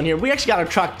Yamask chilling here. We actually got our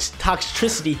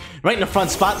Toxtricity right in the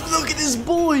front spot. Look at this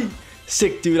boy.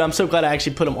 Sick, dude. I'm so glad I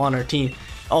actually put him on our team.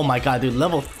 Oh my god, dude.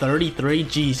 Level 33.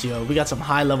 Jeez, yo. We got some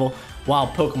high level wild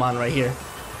Pokemon right here.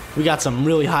 We got some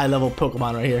really high level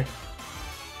Pokemon right here.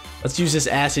 Let's use this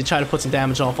acid, try to put some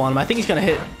damage off on him. I think he's gonna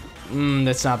hit.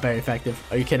 That's not very effective.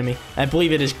 Are you kidding me? I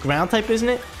believe it is ground type, isn't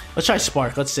it? Let's try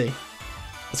Spark. Let's see.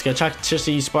 Let's go.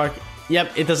 Toxtricity Spark.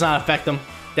 Yep, it does not affect them.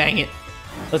 Dang it.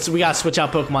 We gotta switch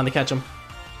out Pokemon to catch them.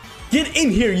 Get in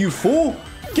here, you fool!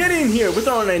 Get in here! We're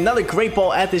throwing another Great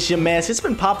Ball at this Yamask. It's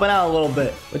been popping out a little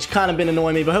bit, which kind of been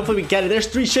annoying me, but hopefully we get it. There's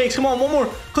 3 shakes. Come on, one more.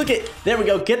 Click it. There we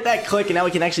go. Get that click, and now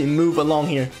we can actually move along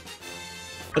here.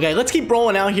 Okay, let's keep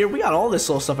rolling out here. We got all this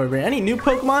little stuff over here. Any new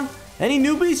Pokemon? Any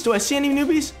newbies? Do I see any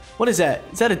newbies? What is that?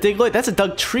 Is that a Diglett? That's a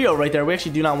Dugtrio right there. We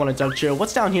actually do not want a Dugtrio.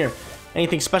 What's down here?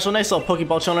 Anything special? Nice little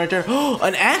Pokeball chilling right there. Oh,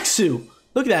 an Axew!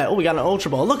 Look at that. Oh, we got an Ultra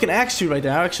Ball. Look, an Axew right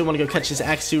there. I actually want to go catch this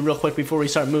Axew real quick before we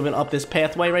start moving up this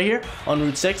pathway right here on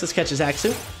Route 6. Let's catch this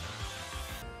Axew.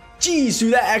 Jeez,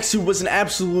 dude, that Axew was an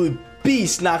absolute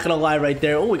beast, not gonna lie right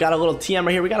there. Oh, we got a little TM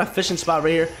right here. We got a fishing spot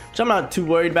right here, which I'm not too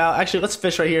worried about. Actually, let's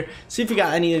fish right here. See if we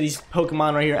got any of these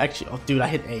Pokemon right here. Actually, oh, dude, I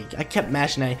hit A. I kept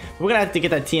mashing A. We're gonna have to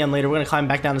get that TM later. We're gonna climb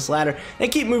back down this ladder and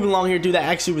keep moving along here. Dude,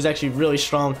 that Axew was actually really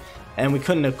strong. And we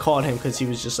couldn't have caught him because he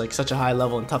was just like such a high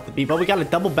level and tough to beat. But we got a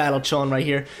double battle chilling right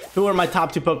here. Who are my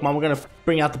top 2 Pokemon? We're going to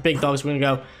bring out the big dogs. We're going to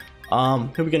go,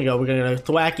 who are we going to go? We're going to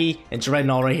go Thwackey and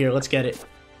Dreadnought right here. Let's get it.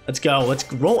 Let's go.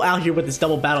 Let's roll out here with this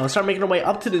double battle and start making our way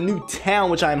up to the new town,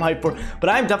 which I am hyped for. But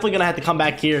I'm definitely going to have to come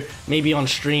back here, maybe on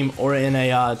stream or in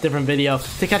a different video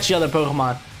to catch the other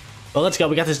Pokemon. But let's go.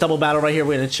 We got this double battle right here.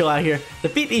 We're going to chill out here.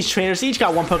 Defeat these trainers. They each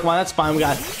got 1 Pokemon. That's fine. We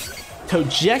got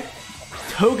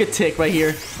Togetic right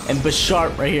here and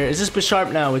Bisharp right here. Is this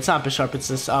Bisharp? No, it's not Bisharp. It's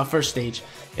this first stage.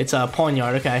 It's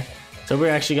Pawniard. Okay, so we're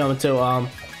actually going to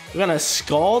we're gonna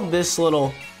scald this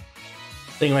little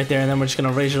thing right there, and then we're just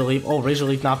gonna Razor Leaf. Oh, Razor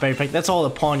Leaf not very effective. That's all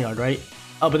the Pawniard, right?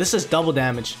 Oh, but this is double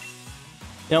damage.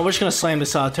 You know, we're just gonna slam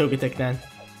this Togetic then.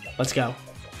 Let's go.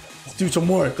 Let's do some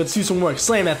work. Let's do some work.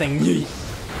 Slam that thing.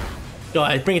 Yeet. Go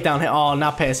ahead, bring it down. Oh,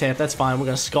 not past half. That's fine. We're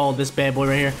gonna scald this bad boy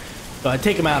right here. Go ahead,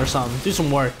 take him out or something. Do some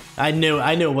work. I knew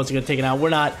it wasn't gonna take it out.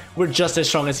 We're just as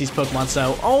strong as these Pokemon.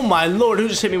 So, oh my lord, who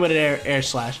just hit me with an air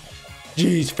slash?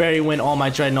 Jeez, Fairy Wind, all my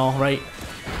Dreadnought, right?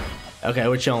 Okay,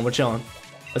 we're chilling.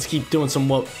 Let's keep doing some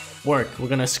work. We're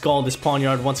gonna scald this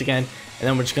Pawniard once again, and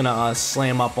then we're just gonna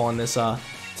slam up on this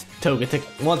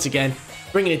Togetic once again,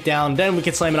 bringing it down. Then we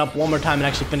can slam it up one more time and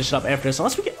actually finish it up after this.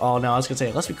 Unless we get, oh no, I was gonna say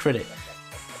unless we crit it.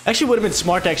 Actually, would have been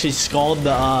smart to actually scald the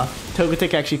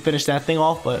Togetic, actually finish that thing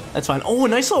off, but that's fine. Oh, a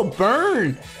nice little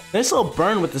burn. Nice little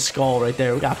burn with the skull right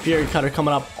there. We got Fury Cutter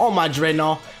coming up. Oh, my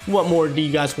Dreadnought. What more do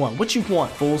you guys want? What you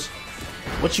want, fools?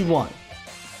 What you want?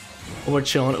 Oh, we're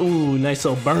chilling. Ooh, nice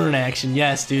little burn action.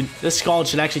 Yes, dude. This Scald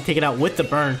should actually take it out with the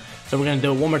burn. So we're going to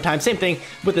do it one more time. Same thing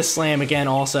with the Slam again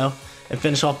also. And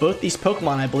finish off both these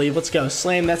Pokemon, I believe. Let's go.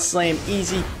 Slam that Slam.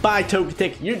 Easy. Bye,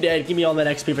 Togetic. You're dead. Give me all that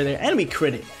XP right there. And we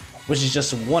crit it. Which is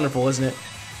just wonderful, isn't it?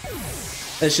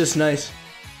 It's just nice.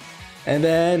 And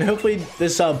then hopefully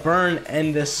this burn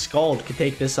and this Scald could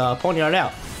take this Pawniard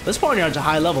out. This Pawniard's a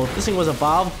high level. If this thing was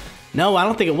evolved, no, I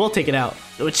don't think it will take it out.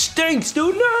 It stinks,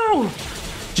 dude. No!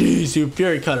 Jeez, dude.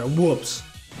 Fury Cutter. Whoops.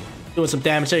 Doing some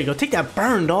damage. There you go. Take that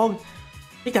burn, dog.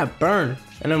 Take that burn.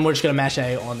 And then we're just going to mash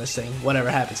A on this thing. Whatever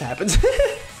happens, happens.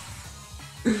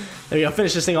 There we go.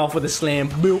 Finish this thing off with a Slam.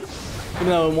 Boop. Even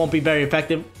though it won't be very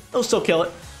effective, it'll still kill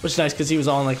it. Which is nice because he was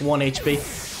on like 1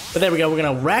 HP. But there we go. We're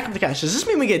going to rack up the cash. Does this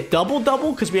mean we get double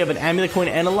because we have an Amulet Coin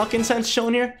and a Luck Incense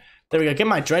shown here? There we go. Get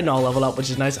my Dreadnought leveled up,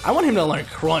 which is nice. I want him to learn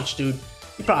Crunch, dude.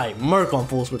 He probably murk on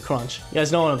fools with Crunch. You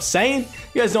guys know what I'm saying?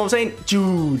 You guys know what I'm saying?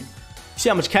 Dude. See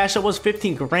how much cash that was?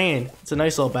 15 grand. It's a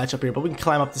nice little batch up here. But we can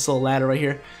climb up this little ladder right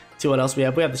here. See what else we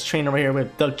have. We have this trainer right here. We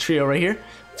have Dugtrio right here.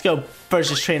 Let's go first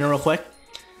this trainer real quick.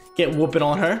 Get whooping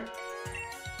on her.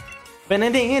 We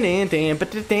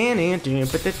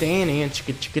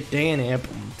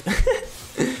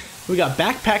got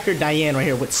Backpacker Diane right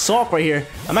here with Sulk right here.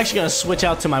 I'm actually going to switch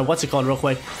out to my real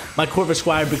quick. My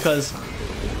Corvisquire, because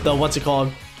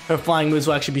the her flying moves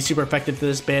will actually be super effective to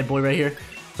this bad boy right here.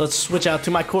 So let's switch out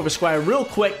to my Corvisquire real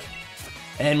quick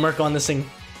and murk on this thing.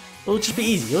 It'll just be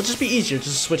easy. It'll just be easier.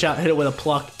 Just switch out, hit it with a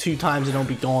pluck 2 times and it'll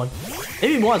be gone.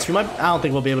 Maybe once. I don't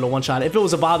think we'll be able to one-shot it. If it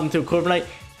was evolved into a Corviknight,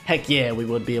 heck yeah, we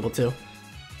would be able to.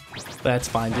 But that's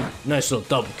fine, dude. Nice little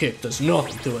double kick. Does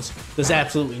nothing to us. Does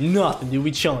absolutely nothing, dude.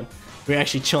 We chilling. We're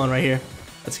actually chilling right here.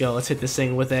 Let's go. Let's hit this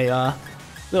thing with a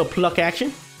little pluck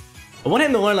action. I want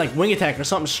him to learn like Wing Attack or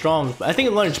something strong. I think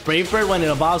it learns Brave Bird when it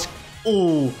evolves.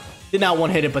 Ooh, did not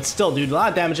one-hit it, but still, dude. A lot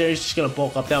of damage there. He's just gonna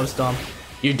bulk up. That was dumb.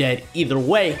 You're dead either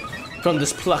way from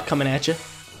this pluck coming at you.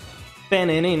 Go.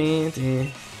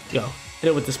 Hit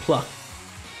it with this pluck.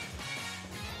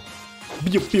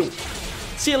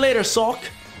 See you later, Sulk.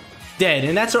 Dead,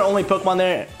 and that's our only Pokemon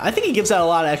there. I think he gives out a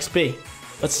lot of XP.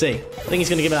 Let's see. I think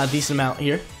he's gonna give out a decent amount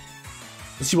here.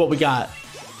 Let's see what we got.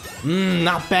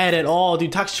 Not bad at all,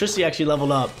 dude. Toxtricity actually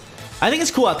leveled up. I think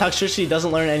it's cool how Toxtricity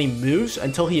doesn't learn any moves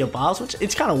until he evolves, which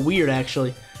it's kind of weird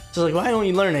actually. So like, why don't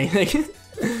you learn anything?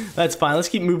 That's fine. Let's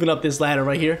keep moving up this ladder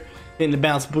right here. In the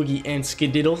Bounce, Boogie, and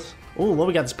Skididdles. Oh, what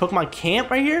we got? This Pokemon camp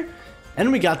right here.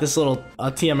 And we got this little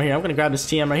TM right here. I'm going to grab this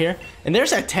TM right here. And there's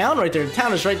that town right there. The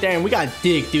town is right there. And we got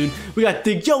Dig, dude. We got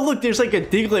Dig. Yo, look, there's like a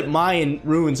Diglett Mayan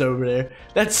ruins over there.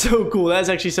 That's so cool. That's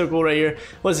actually so cool right here.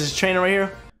 What is this trainer right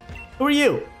here? Who are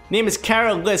you? Name is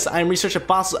Kara Liss. I'm researching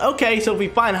fossils. Okay, so if we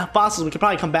find fossils, we can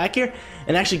probably come back here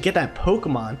and actually get that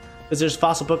Pokemon. Because there's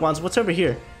fossil Pokemons. What's over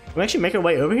here? Can we actually make our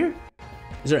way over here?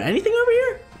 Is there anything over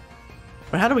here?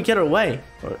 Or how do we get our way?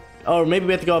 Or maybe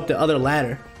we have to go up the other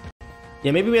ladder.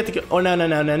 Yeah, maybe we have to go. Oh,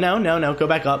 no. Go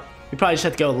back up. We probably just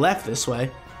have to go left this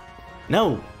way.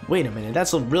 No, wait a minute.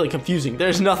 That's really confusing.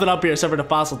 There's nothing up here except for the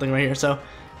fossil thing right here. So,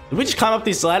 did we just climb up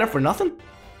this ladder for nothing?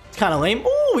 It's kind of lame.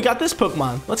 Oh, we got this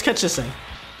Pokemon. Let's catch this thing.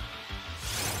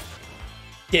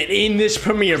 Get in this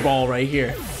Premier Ball right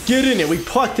here. Get in it. We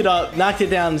plucked it up, knocked it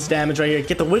down. This damage right here.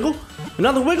 Get the wiggle.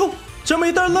 Another wiggle. Show me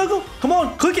a third wiggle. Come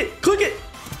on, click it. Click it.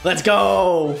 Let's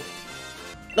go.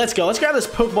 Let's go. Let's grab this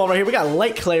Pokeball right here. We got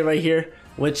Light Clay right here,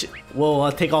 which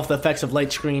will take off the effects of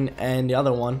Light Screen and the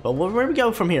other one. But where do we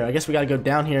go from here? I guess we got to go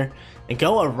down here and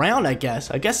go around, I guess.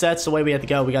 I guess that's the way we have to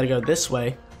go. We got to go this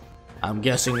way, I'm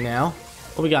guessing now.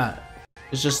 What we got?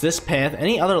 It's just this path.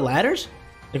 Any other ladders?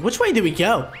 Like, which way do we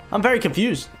go? I'm very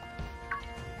confused.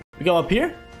 We go up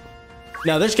here?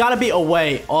 No, there's got to be a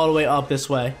way all the way up this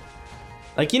way.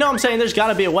 Like, you know what I'm saying? There's got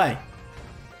to be a way.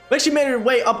 We actually made our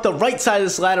way up the right side of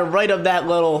this ladder, right of that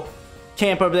little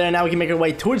camp over there. Now we can make our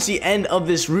way towards the end of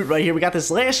this route right here. We got this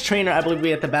last trainer, I believe we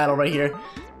have to battle right here.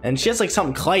 And she has like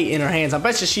something clay in her hands. I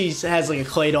bet you she has like a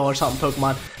clay doll or something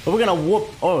Pokemon. But we're gonna whoop.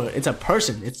 Oh, it's a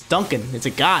person. It's Duncan. It's a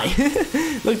guy.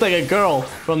 Looked like a girl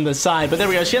from the side. But there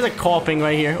we go. She has a coughing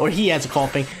right here. Or he has a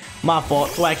coughing. My fault.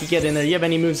 Thwacky, get in there. You have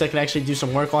any moves that can actually do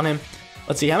some work on him?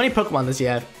 Let's see. How many Pokemon does he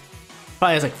have?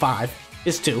 Probably has like 5.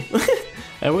 It's 2.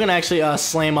 And we're gonna actually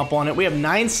slam up on it. We have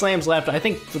 9 slams left. I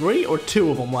think 3 or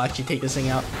 2 of them will actually take this thing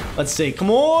out. Let's see.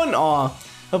 Come on. Aw.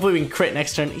 Hopefully we can crit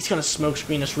next turn. He's gonna smoke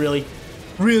screen us really.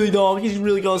 Really, dog. He's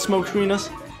really gonna smoke screen us.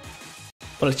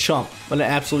 What a chump. What an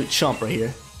absolute chump right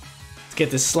here. Let's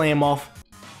get this slam off.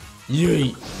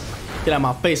 Yeet. Get out of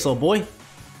my face, little boy.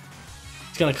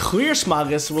 He's gonna clear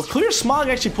smog us. Will clear smog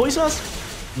actually poison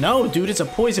us? No, dude. It's a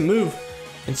poison move.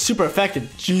 And super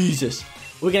effective. Jesus.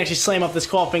 We can actually slam up this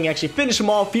coughing, actually finish him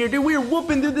off here. Dude, we're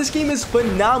whooping, dude. This game is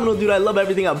phenomenal, dude. I love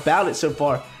everything about it so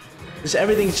far.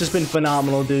 Everything's just been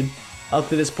phenomenal, dude. Up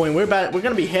to this point, we're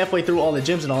gonna be halfway through all the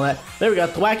gyms and all that. There we go.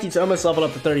 Thwacky's almost leveled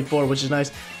up to 34, which is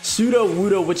nice.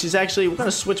 Sudowoodo, which is actually, we're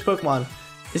gonna switch Pokemon.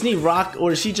 Isn't he rock,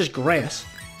 or is he just grass?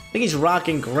 I think he's rock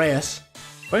and grass.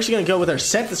 We're actually gonna go with our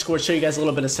Centiscore, show you guys a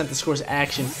little bit of Centiscore's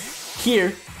action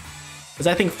here, because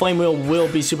I think Flame Wheel will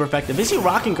be super effective. Is he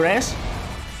rock and grass?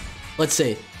 Let's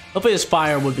see. Hopefully this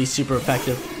fire would be super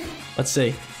effective. Let's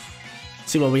see.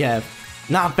 See what we have.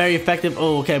 Not very effective.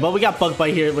 Oh, okay. But we got Bug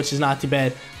Bite here, which is not too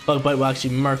bad. Bug Bite will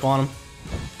actually murk on him.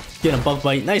 Get a Bug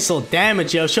Bite. Nice little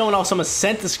damage, yo. Showing off some of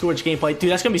Centiscore's gameplay.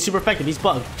 Dude, that's going to be super effective. He's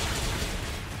bugged.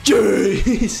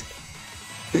 Jeez.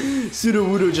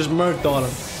 Sudowoodo just murked on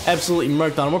him. Absolutely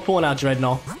murked on him. We're pulling out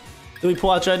Dreadnought. Do we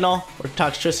pull out Dreadnought? Or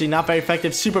Toxtricity? Not very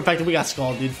effective. Super effective. We got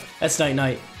Scald, dude. That's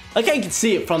night-night. Like I can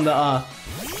see it from the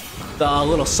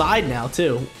little side now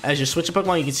too. As you're switching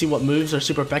Pokemon, you can see what moves are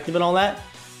super effective and all that,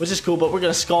 which is cool. But we're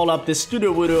gonna Scald up this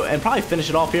Sudowoodo and probably finish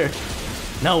it off here.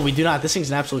 No, we do not. This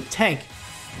thing's an absolute tank.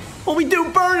 Oh, we do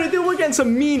burn it, dude. We're getting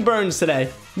some mean burns today.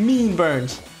 Mean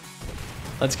burns.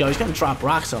 Let's go. He's gonna drop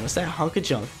rocks on us. That hunk of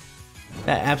junk.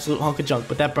 That absolute hunk of junk.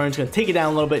 But that burn's gonna take it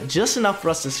down a little bit, just enough for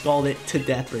us to Scald it to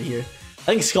death right here. I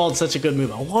think Scald's such a good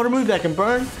move. A water move that can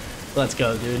burn. Let's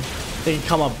go, dude. They can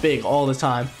come up big all the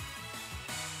time.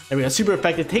 There we go. Super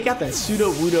effective. Take out that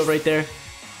Sudowoodo right there.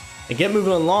 And get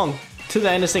moving along to the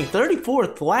end of this thing. 34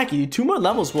 Thwacky. 2 more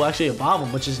levels will actually evolve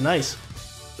him, which is nice.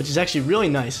 Which is actually really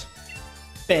nice.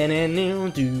 Alright,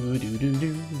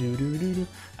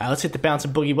 let's hit the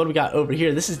bouncing boogie. What do we got over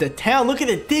here? This is the town. Look at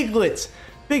the Diglets.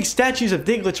 Big statues of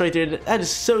Diglets right there. That is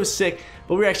so sick.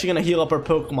 But we're actually going to heal up our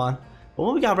Pokemon. But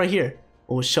what we got right here?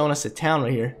 Oh, it's showing us the town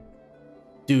right here.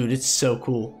 Dude, it's so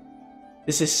cool.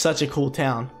 This is such a cool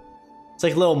town. It's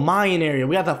like a little Mayan area.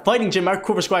 We got the fighting gym. Our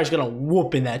Quiver Squire is going to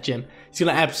whoop in that gym. He's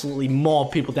going to absolutely maul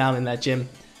people down in that gym.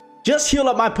 Just healed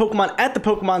up my Pokemon at the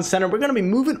Pokemon Center. We're going to be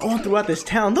moving on throughout this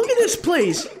town. Look at this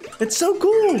place. It's so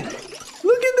cool. Look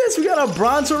at this. We got a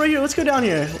Bronzor right here. Let's go down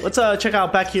here. Let's check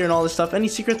out back here and all this stuff. Any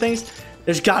secret things?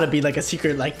 There's got to be like a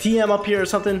secret like TM up here or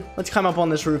something. Let's climb up on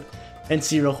this roof and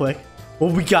see real quick.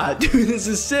 What we got? Dude, this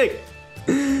is sick.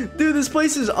 Dude, this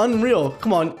place is unreal.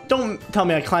 Come on, don't tell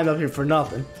me I climbed up here for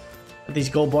nothing. These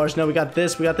gold bars. No, we got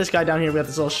this. We got this guy down here. We got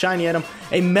this little shiny item.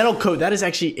 A metal coat. That is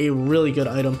actually a really good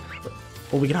item.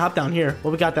 Well, we can hop down here.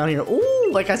 What we got down here? Ooh,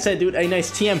 like I said, dude, a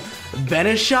nice TM.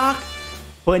 Venoshock.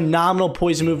 Phenomenal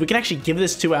poison move. We can actually give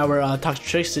this to our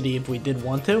Toxtricity if we did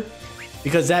want to.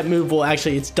 Because that move will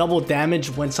actually, it's double damage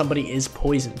when somebody is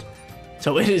poisoned.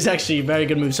 So it is actually a very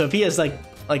good move. So if he has like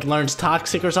learns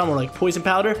Toxic or something, or like Poison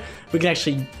Powder, we can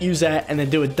actually use that and then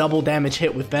do a double damage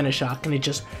hit with Venoshock. And it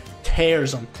just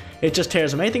tears them. It just tears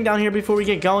them. Anything down here before we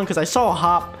get going? Because I saw a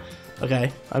Hop.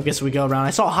 Okay, I guess we go around. I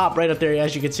saw a Hop right up there.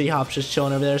 As you can see, Hop's just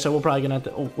chilling over there. So we're probably gonna have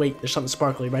to... Oh, wait, there's something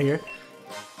sparkly right here.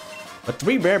 But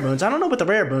 3 rare boons. I don't know what the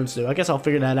rare boons do. I guess I'll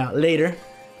figure that out later.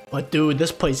 But dude,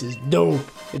 this place is dope.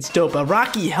 It's dope. A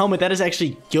Rocky helmet, that is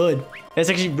actually good. That's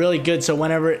actually really good. So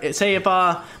whenever, say if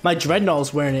my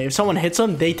Dreadnought's wearing it, if someone hits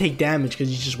him, they take damage because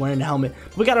he's just wearing the helmet.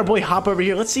 We got our boy Hop over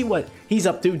here. Let's see what he's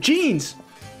up to. Jeans.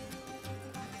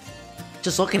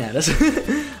 Just looking at us.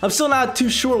 I'm still not too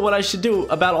sure what I should do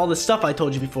about all the stuff I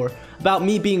told you before. About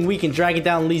me being weak and dragging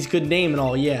down Lee's good name and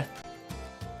all, yeah.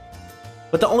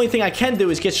 But the only thing I can do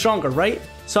is get stronger, right?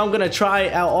 So I'm going to try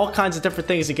out all kinds of different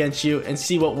things against you and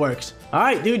see what works.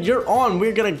 Alright, dude, you're on.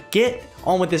 We're going to get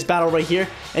on with this battle right here.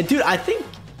 And dude, I think,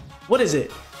 what is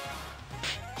it?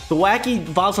 The Wacky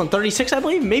evolves on 36, I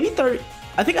believe? Maybe 30.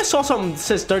 I think I saw something that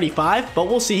says 35, but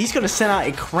we'll see. He's going to send out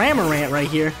a Cramorant right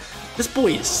here. This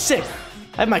boy is sick.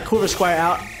 I have my Corvisquire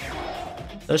out.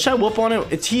 Should I whoop on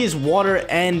it? He is water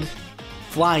and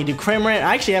flying, dude. Cramorant,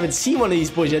 I actually haven't seen one of these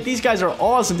boys yet. These guys are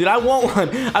awesome, dude. I want one.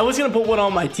 I was gonna put one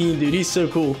on my team, dude. He's so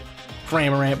cool.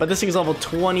 Cramorant, but this thing is level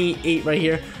 28 right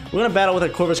here. We're gonna battle with a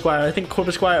Corvisquire. I think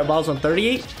Corvisquire evolves on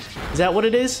 38. Is that what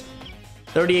it is?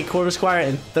 38 Corvisquire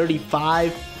and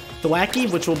 35 Thwacky,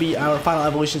 which will be our final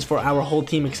evolutions for our whole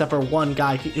team, except for one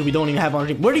guy who we don't even have on our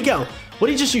team. Where'd he go? What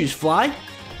did he just use? Fly?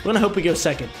 We're gonna hope we go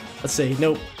second. Let's see.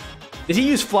 Nope. Did he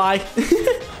use Fly?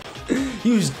 He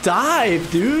used Dive,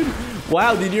 dude.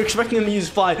 Wow, dude, you're expecting him to use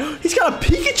Fly. He's got a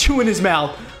Pikachu in his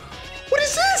mouth. What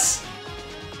is this?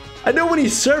 I know when he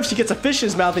surfs, he gets a fish in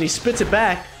his mouth and he spits it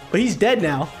back, but he's dead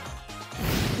now.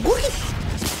 What?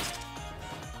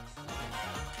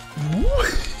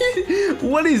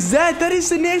 What is that? That is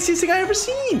the nastiest thing I ever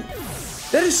seen.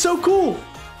 That is so cool.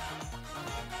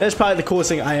 That's probably the coolest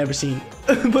thing I ever seen.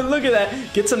 But look at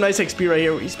that. Get some nice XP right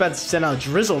here. He's about to send out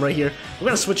Drizzle right here. We're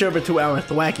going to switch over to our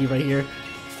Thwacky right here.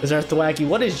 Is our Thwacky?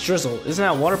 What is Drizzle? Isn't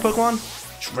that a water Pokemon?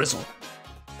 Drizzle.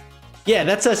 Yeah,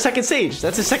 that's a second stage.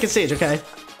 That's a second stage, okay?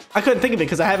 I couldn't think of it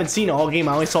because I haven't seen it all game.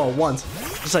 I only saw it once.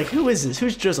 It's like, who is this?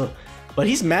 Who's Drizzle? But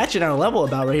he's matching our level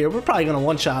about right here. We're probably going to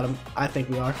one-shot him. I think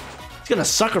we are. He's going to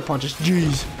sucker punch us.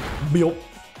 Jeez. Beep.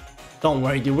 Don't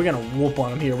worry, dude. We're going to whoop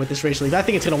on him here with this Racial Leaf. I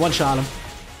think it's going to one-shot him.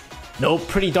 Nope,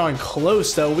 pretty darn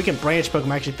close, though. We can Branch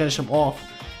Pokemon actually finish him off.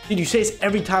 Dude, you say this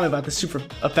every time about the super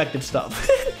effective stuff.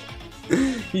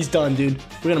 He's done, dude.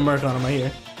 We're going to Merc on him right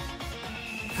here.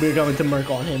 We're going to Merc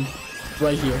on him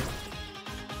right here.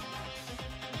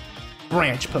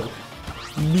 Branch Poke.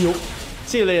 Nope.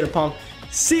 See you later, punk.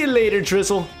 See you later,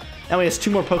 Drizzle. Now we have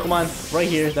 2 more Pokemon right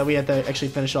here that we have to actually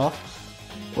finish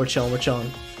off. We're chilling, we're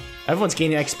chilling. Everyone's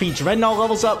gaining XP. Dreadnought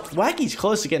levels up. Wacky's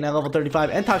close to getting that level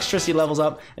 35. And Toxtricity levels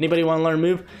up. Anybody want to learn a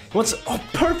move? He wants to, oh,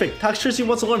 perfect. Toxtricity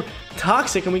wants to learn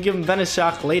Toxic, and we give him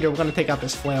Venoshock later. We're going to take out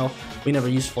this Flail. We never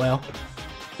use Flail.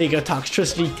 There you go,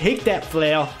 Toxtricity. Take that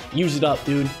Flail. Use it up,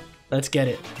 dude. Let's get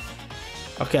it.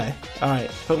 Okay. Alright.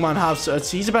 Pokemon Hops. So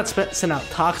he's about to send out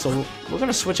Toxel. We're going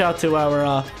to switch out to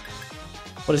our,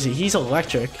 what is he? He's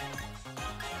electric.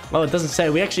 Well, it doesn't say.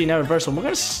 We actually never reverse him. We're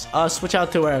going to switch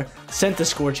out to our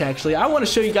Centiskorch, actually. I want to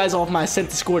show you guys off my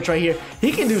Centiskorch right here.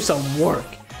 He can do some work.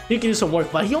 He can do some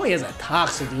work, but he only has a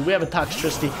Toxic, dude. We have a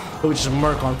Toxtricity, but we just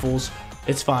Merc on fools.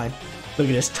 It's fine. Look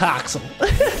at this Toxel.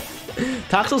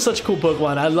 Toxel's such a cool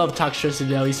Pokemon. I love Toxtricity,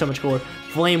 though. He's so much cooler.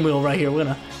 Flame Wheel right here. We're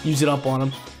going to use it up on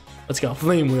him. Let's go.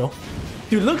 Flame Wheel.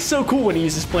 Dude, looks so cool when he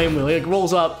uses Flame Wheel. He like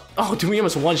rolls up. Oh, dude, we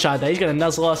almost one-shot that. He's going to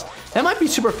nuzzle us. That might be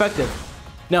super effective.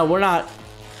 No, we're not.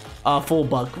 Full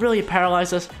bug. Really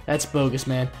paralyze us? That's bogus,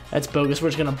 man. That's bogus. We're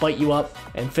just gonna bite you up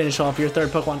and finish off your third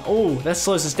Pokemon. Oh, that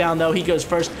slows us down though. He goes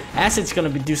first. Acid's gonna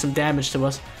do some damage to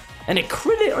us. And it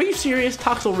crit it? Are you serious?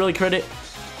 Toxel really crit it?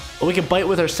 But we can bite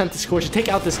with our Centiskorch to take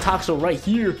out this Toxel right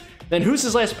here. Then who's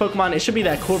his last Pokemon? It should be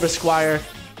that Corvisquire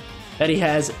that he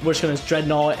has. We're just gonna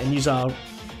Dreadnought and use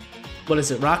what is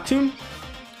it? Rock Tomb?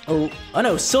 Oh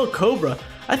no, Silk Cobra.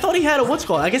 I thought he had a what's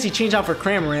called. I guess he changed out for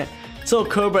Cramorant.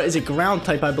 Silk Cobra is a ground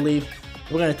type, I believe.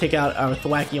 We're going to take out our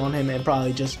Thwacky on him and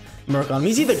probably just Merc on him.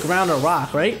 He's either ground or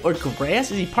rock, right? Or grass?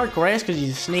 Is he part grass because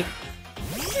he's a snake?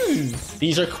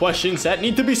 These are questions that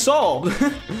need to be solved.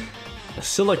 A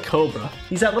Silicobra.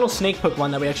 He's that little snake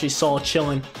Pokemon that we actually saw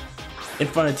chilling in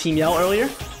front of Team Yell earlier.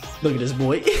 Look at this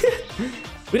boy.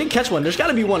 We didn't catch one. There's got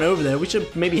to be one over there. We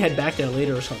should maybe head back there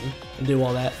later or something and do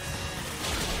all that.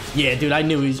 Yeah, dude, I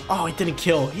knew he's... Oh, he didn't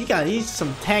kill. He's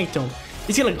some tank to him.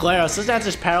 He's going to glare us. Doesn't that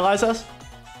just paralyze us?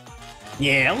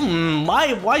 Yeah,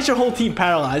 why is your whole team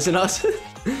paralyzing us?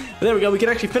 There we go. We can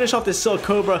actually finish off this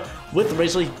Silicobra with the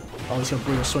Razor Leaf. Oh, he's going to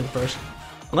brutal swing first.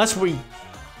 Unless we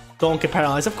don't get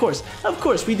paralyzed. Of course,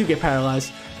 we do get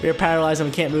paralyzed. We are paralyzed and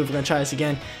we can't move. We're going to try this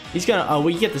again. He's going to... Oh,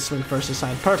 we get the swing first this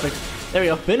time. Perfect. There we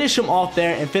go. Finish him off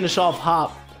there and finish off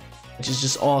Hop, which is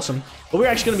just awesome. But we're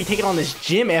actually going to be taking on this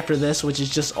gym after this, which is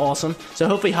just awesome. So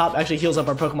hopefully Hop actually heals up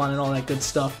our Pokemon and all that good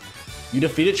stuff. You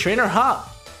defeated Trainer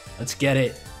Hop. Let's get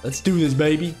it. Let's do this,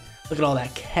 baby. Look at all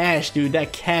that cash, dude.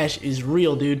 That cash is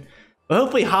real, dude. But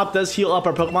hopefully Hop does heal up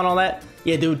our Pokemon and all that.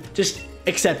 Yeah, dude. Just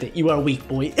accept it. You are weak,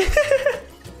 boy.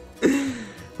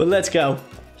 But let's go.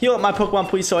 Heal up my Pokemon,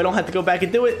 please, so I don't have to go back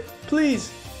and do it.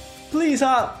 Please. Please,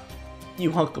 Hop.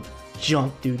 You hunk of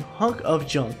junk, dude. Hunk of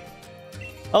junk.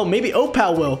 Oh, maybe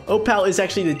Opal will. Opal is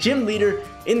actually the gym leader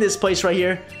in this place right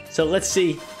here. So let's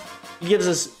see. He gives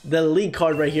us the league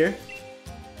card right here.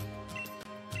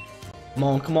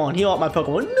 Come on. Heal up my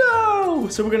Pokemon. No!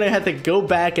 So we're going to have to go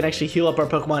back and actually heal up our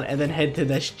Pokemon and then head to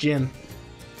this gym.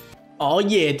 Oh,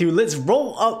 yeah, dude. Let's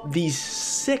roll up these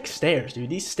 6 stairs, dude.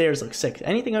 These stairs look sick.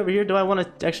 Anything over here? Do I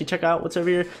want to actually check out what's over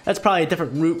here? That's probably a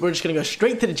different route. We're just going to go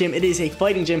straight to the gym. It is a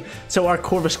fighting gym, so our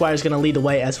Corvisquire is going to lead the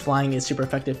way as flying is super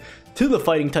effective to the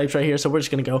fighting types right here. So we're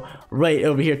just going to go right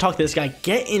over here. Talk to this guy.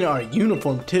 Get in our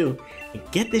uniform, too, and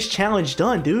get this challenge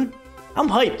done, dude. I'm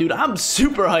hyped, dude. I'm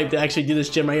super hyped to actually do this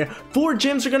gym right here. 4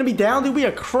 gyms are going to be down, dude. We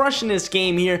are crushing this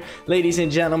game here, ladies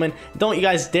and gentlemen. Don't you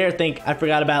guys dare think I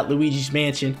forgot about Luigi's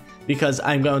Mansion, because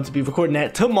I'm going to be recording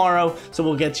that tomorrow. So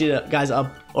we'll get you guys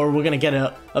up, or we're going to get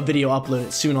a video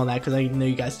uploaded soon on that, because I know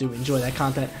you guys do enjoy that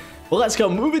content. Well, let's go.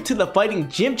 Move it to the fighting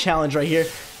gym challenge right here.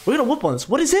 We're going to whoop on this.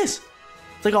 What is this?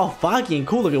 It's like all foggy and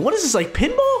cool looking. What is this, like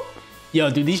pinball? Yo,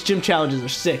 dude, these gym challenges are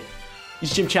sick.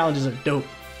 These gym challenges are dope.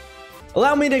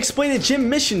 Allow me to explain the gym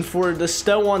mission for the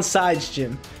Stow on Sides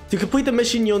gym. To complete the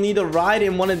mission, you'll need to ride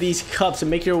in one of these cups and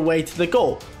make your way to the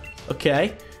goal.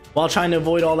 Okay. While trying to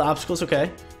avoid all the obstacles. Okay.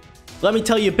 Let me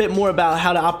tell you a bit more about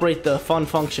how to operate the fun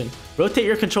function. Rotate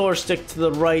your controller stick to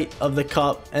the right of the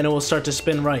cup and it will start to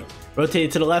spin right. Rotate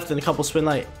it to the left and the cup will spin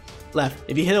left.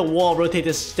 If you hit a wall, rotate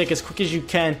this stick as quick as you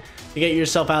can to get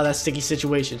yourself out of that sticky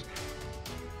situation.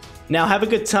 Now have a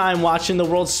good time watching the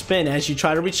world spin as you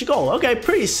try to reach the goal. Okay,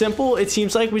 pretty simple. It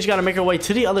seems like we just gotta make our way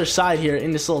to the other side here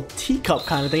in this little teacup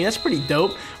kind of thing. That's pretty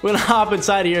dope. We're gonna hop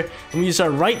inside here and we use our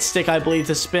right stick, I believe,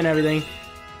 to spin everything.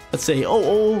 Let's see.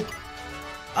 Oh.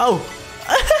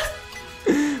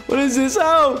 What is this?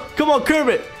 Oh, come on, curve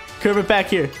it back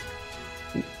here.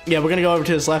 Yeah, we're gonna go over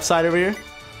to this left side over here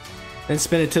and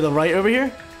spin it to the right over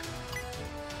here.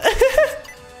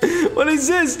 What is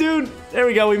this, dude? There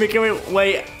we go. We make our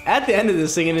way at the end of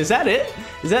this thing, and is that it?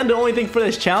 Is that the only thing for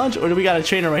this challenge, or do we got a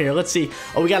trainer right here? Let's see.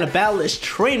 Oh, we got to battle this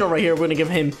trainer right here. We're gonna give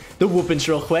him the whoopings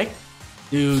real quick.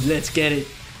 Dude, let's get it.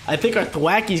 I think our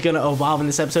Thwacky's gonna evolve in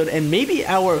this episode, and maybe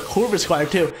our Corvisquire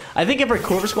too. I think if our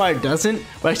Corvisquire doesn't,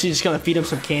 we're actually just gonna feed him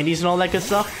some candies and all that good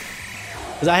stuff.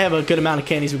 Because I have a good amount of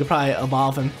candies, we could probably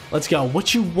evolve him. Let's go.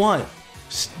 What you want,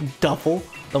 Stuffle?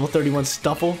 Level 31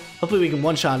 Stuffle. Hopefully we can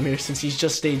one-shot him here since he's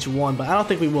just stage 1, but I don't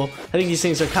think we will. I think these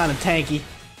things are kind of tanky.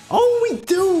 Oh, we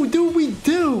do, dude, we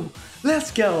do.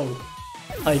 Let's go.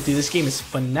 Alright, dude, this game is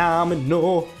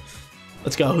phenomenal.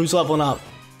 Let's go. Who's leveling up?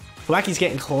 Thwacky's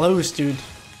getting close, dude.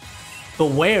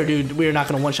 Beware, dude. We're not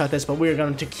going to one-shot this, but we're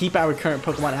going to keep our current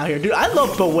Pokemon out here. Dude, I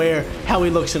love Beware, how he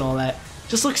looks and all that.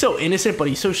 Just looks so innocent, but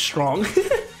he's so strong.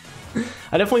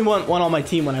 I definitely want one on my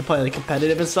team when I play like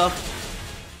competitive and stuff.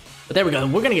 But there we go.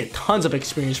 We're going to get tons of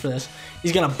experience for this.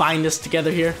 He's going to bind us together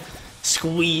here.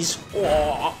 Squeeze.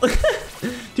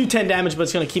 Do 10 damage, but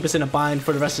it's going to keep us in a bind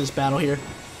for the rest of this battle here,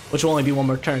 which will only be one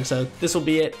more turn. So this will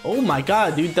be it. Oh my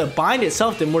god, dude. The bind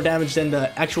itself did more damage than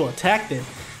the actual attack did.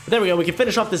 But there we go. We can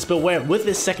finish off this Beware with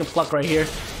this second pluck right here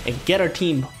and get our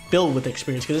team filled with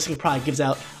experience, because this thing probably gives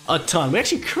out a ton. We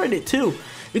actually crit it too.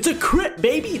 It's a crit,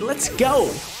 baby. Let's go.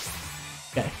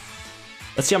 Okay.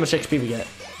 Let's see how much XP we get.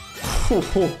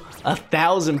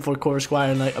 1,000 for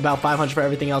Corvisquire and like about 500 for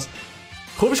everything else.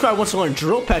 Corvisquire wants to learn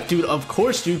Drill Peck, dude. Of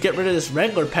course, dude. Get rid of this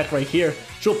regular Peck right here.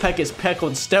 Drill Peck is Peck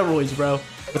on steroids, bro.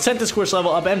 But Centiskorch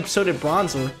level up, and so did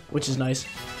Bronzor, which is nice.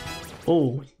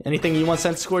 Oh, anything you want,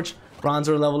 Centiskorch?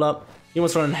 Bronzor leveled up. He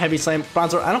wants to run Heavy Slam.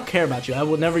 Bronzor, I don't care about you. I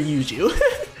will never use you.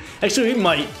 Actually, we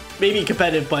might. Maybe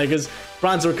competitive play, because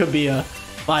Bronzor could be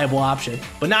viable option,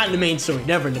 but not in the main story.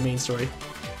 Never in the main story.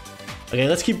 Okay,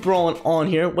 let's keep rolling on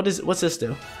here. What's this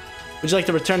do? Would you like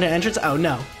to return to entrance? Oh,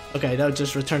 no. Okay, that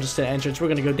just returns us to the entrance. We're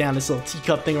gonna go down this little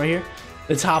teacup thing right here.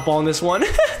 Let's hop on this one.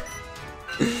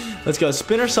 Let's go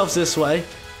spin ourselves this way,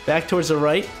 back towards the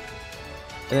right,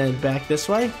 and then back this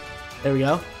way. There we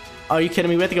go. Oh, are you kidding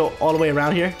me? We have to go all the way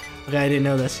around here? Okay, I didn't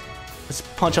know this. Let's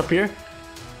punch up here.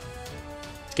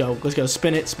 Let's go.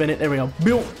 Spin it. There we go.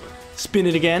 Boom. Spin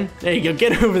it again. There you go.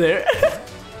 Get over there.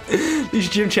 These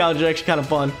gym challenges are actually kind of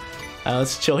fun.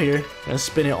 Let's chill here. Gonna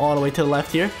spin it all the way to the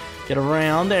left here. Get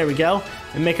around. There we go.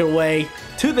 And make our way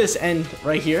to this end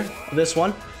right here. This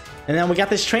one. And then we got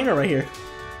this trainer right here.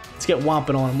 Let's get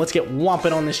whomping on him. Let's get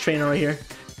whomping on this trainer right here.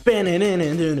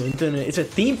 It's a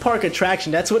theme park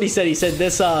attraction. That's what he said. He said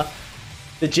this,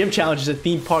 the gym challenge is a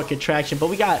theme park attraction.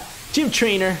 But we got gym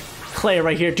trainer Clay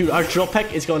right here. Dude, our drill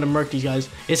peck is going to murk these guys.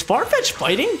 Is Farfetch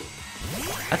fighting?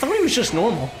 I thought he was just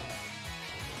normal.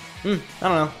 I don't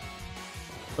know.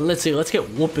 But let's see. Let's get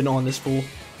whooping on this fool.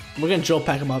 We're going to drill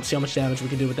pack him up. See how much damage we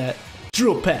can do with that.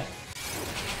 Drill peck.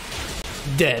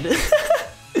 Dead.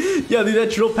 Yeah, dude,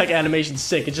 that drill peck animation's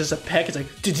sick. It's just a peck. It's like,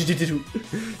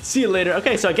 see you later.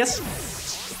 Okay, so I guess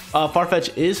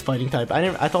Farfetch is fighting type.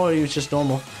 I thought he was just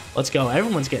normal. Let's go.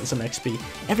 Everyone's getting some XP.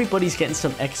 Everybody's getting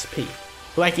some XP.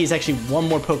 Thwacky is actually one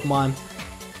more Pokemon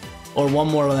or one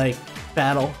more like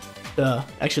battle to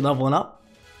actually leveling up.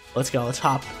 Let's go. Let's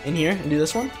hop in here and do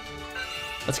this one.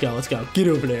 Let's go. Let's go. Get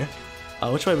over there.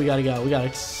 Which way we gotta go? We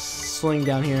gotta sling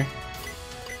down here.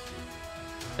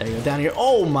 There you go, down here.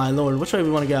 Oh my lord, which way we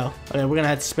want to go? Okay, we're gonna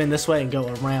have to spin this way and go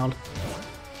around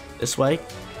this way.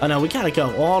 Oh no, we gotta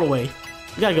go all the way.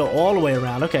 We gotta go all the way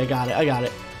around. Okay, I got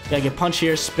it. Gotta get punched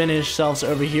here, spin ourselves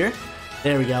over here.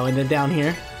 There we go, and then down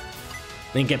here.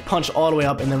 Then get punched all the way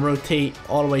up and then rotate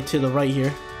all the way to the right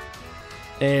here.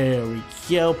 There we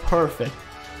go, perfect.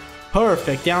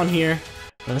 Perfect, down here.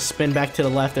 I'm gonna spin back to the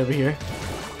left over here.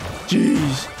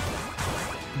 Jeez.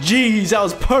 Jeez, that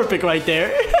was perfect right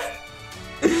there.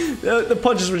 The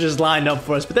punches were just lined up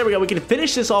for us. But there we go. We can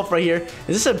finish this off right here.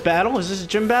 Is this a battle? Is this a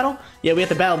gym battle? Yeah, we have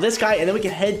to battle this guy. And then we can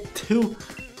head to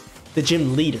the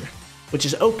gym leader. Which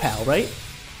is Opal, right?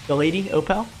 The lady,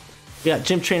 Opal. We got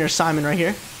gym trainer Simon right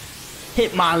here.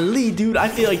 Hitmonlee, dude. I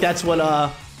feel like that's what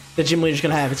the gym leader's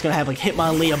going to have. It's going to have like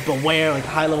Hitmonlee, a Beware, like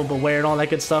high level Beware and all that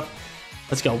good stuff.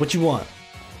 Let's go. What you want?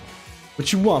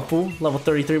 What you want, fool? Level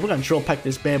 33. We're going to drill peck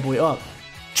this bad boy up.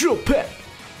 Drill peck.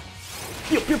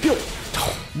 Pew, pew, pew.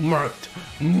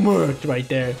 Murked right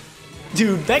there.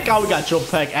 Dude, thank God we got drill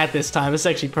peck at this time. It's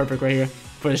actually perfect right here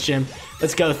for this gym.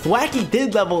 Let's go. Thwacky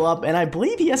did level up, and I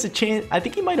believe he has a chance. I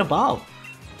think he might evolve.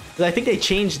 Because I think they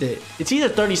changed it. It's either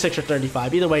 36 or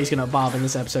 35. Either way, he's going to evolve in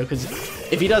this episode. Because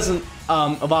if he doesn't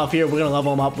evolve here, we're going to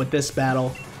level him up with this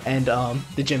battle and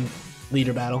the gym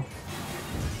leader battle.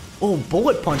 Oh,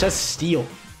 Bullet Punch. That's steel.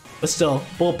 But still,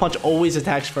 Bullet Punch always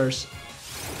attacks first.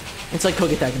 It's like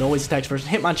Quick Attack. It always attacks first.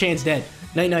 Hitmonchan's dead.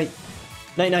 Night-night.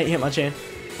 Night-night, Hitmonchan.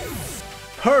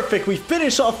 Perfect. We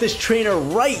finish off this trainer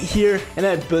right here. And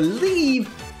I believe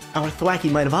our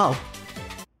Thwacky might evolve.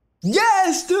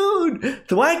 Yes, dude!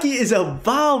 Thwacky is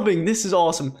evolving. This is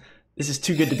awesome. This is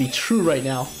too good to be true right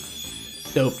now.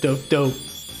 Dope, dope, dope.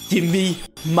 Give me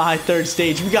my third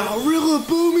stage. We got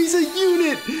Rillaboom. He's a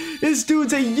unit. This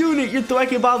dude's a unit. Your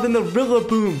Thwacky evolved in the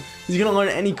Rillaboom. He's going to learn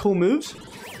any cool moves?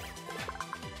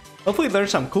 Hopefully learn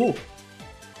something cool.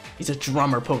 He's a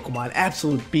drummer Pokemon.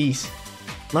 Absolute beast.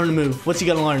 Learn the move. What's he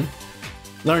gonna learn?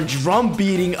 Learn drum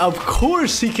beating. Of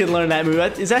course he can learn that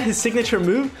move. Is that his signature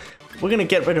move? We're gonna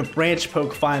get rid of Branch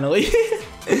Poke finally.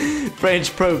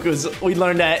 Branch Poke was, we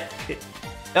learned that.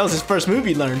 That was his first move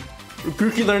he learned.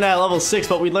 Grookey learned that at level 6,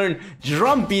 but we learned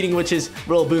drum beating, which is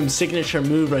Rillaboom's signature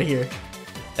move right here.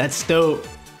 That's dope.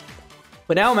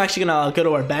 But now I'm actually gonna go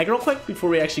to our bag real quick before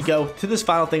we actually go to this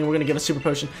final thing. We're gonna give a super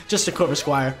potion just to Corvus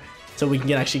Squire so we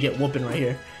can actually get whooping right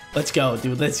here. Let's go,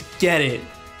 dude. Let's get it.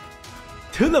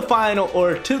 To the final,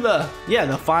 or to the, yeah,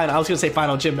 the final. I was gonna say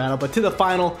final gym battle, but to the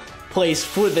final place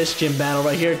for this gym battle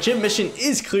right here. Gym mission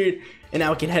is cleared, and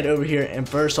now we can head over here and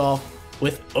burst off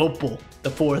with Opal, the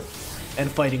 4th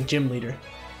and fighting gym leader.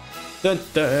 Dun,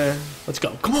 dun. Let's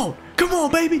go. Come on. Come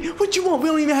on, baby. What you want? We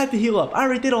don't even have to heal up. I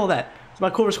already did all that. My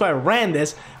Corvus Squire ran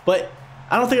this, but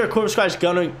I don't think our Corvus Squire is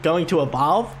going to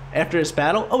evolve after this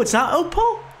battle. Oh, it's not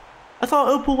Opal? I thought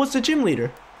Opal was the gym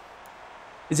leader.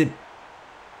 Is it?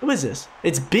 Who is this?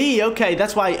 It's B. Okay,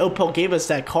 that's why Opal gave us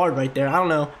that card right there. I don't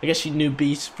know. I guess she knew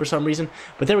B for some reason.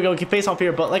 But there we go. We can face off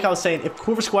here. But like I was saying, if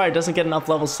Corvus Squire doesn't get enough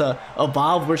levels to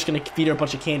evolve, we're just going to feed her a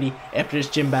bunch of candy after this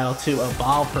gym battle to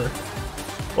evolve her.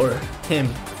 Or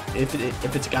him.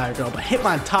 if it's a guy or girl. But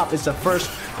Hitmontop is the first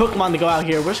Pokemon to go out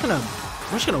here. We're just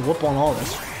gonna whoop on all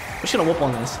this. We're just gonna whoop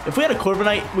on this. If we had a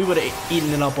Corviknight, we would have eaten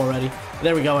it up already.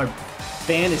 There we go. Our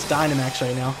fan is Dynamax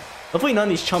right now. Hopefully none of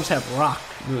these chumps have rock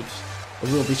moves, or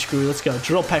we'll be screwed. Let's go.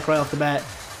 Drill Peck right off the bat.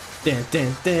 Woo!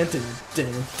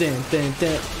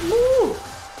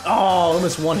 Oh,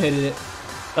 almost one-hitted it.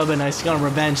 That'd be nice. Gonna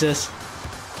revenge this.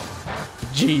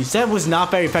 Jeez, that was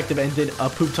not very effective and did a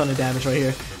poop ton of damage right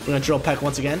here. We're gonna Drill Peck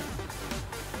once again.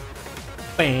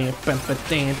 Their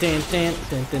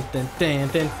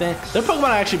Pokemon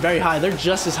are actually very high. They're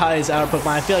just as high as our Pokemon.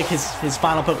 I feel like his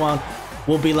final Pokemon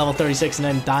will be level 36 and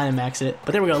then Dynamax it.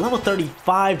 But there we go. Level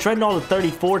 35. Dreadnought to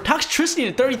 34. Toxtricity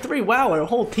to 33. Wow, our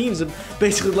whole team's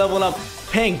basically leveling up.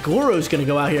 Pangoro's going to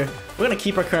go out here. We're going to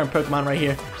keep our current Pokemon right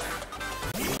here.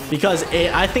 Because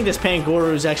I think this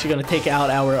Pangoro is actually going to take out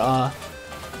our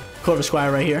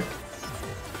Corvisquire right here.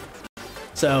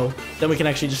 So then we can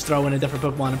actually just throw in a different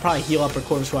Pokemon and probably heal up our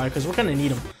Corvisquire because we're going to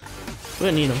need him.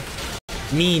 We're going to need him.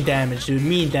 Mean damage, dude.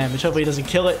 Mean damage. Hopefully he doesn't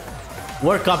kill it.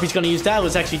 Work up. He's going to use that. It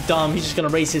was actually dumb. He's just going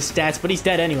to raise his stats, but he's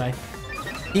dead anyway.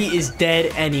 He is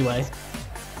dead anyway.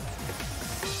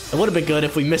 It would have been good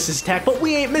if we missed his attack, but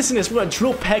we ain't missing this. We're going to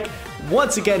Drill Peck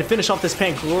once again to finish off this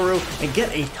Pangoro and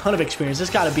get a ton of experience. This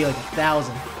got to be like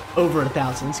 1,000. Over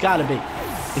 1,000. It's got to be.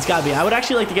 It's got to be. I would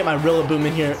actually like to get my Rillaboom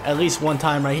in here at least one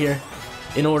time right here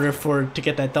in order to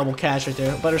get that double cash right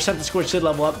there. But our Sceptile should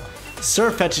level up.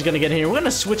 Surfetch is going to get in here. We're going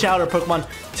to switch out our Pokemon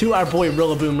to our boy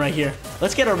Rillaboom right here.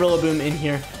 Let's get our Rillaboom in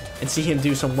here and see him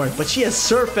do some work. But she has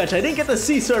Surfetch. I didn't get to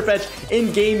see Surfetch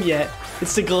in game yet.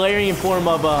 It's the Galarian form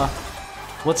of,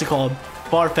 what's it called?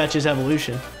 Farfetch's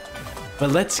evolution.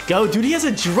 But let's go. Dude, he has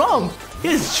a drum. He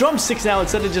has drum sticks now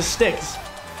instead of just sticks.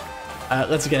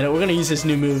 Let's get it. We're going to use this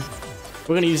new move.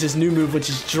 We're going to use this new move, which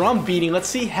is drum beating. Let's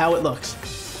see how it looks.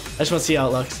 I just want to see how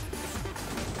it looks.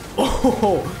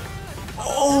 Oh!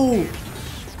 Oh!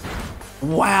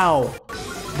 Wow.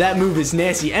 That move is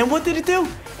nasty. And what did it do?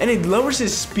 And it lowers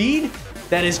his speed?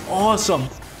 That is awesome.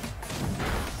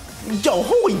 Yo,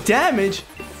 holy damage.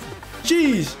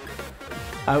 Jeez.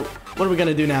 What are we going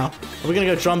to do now? Are we going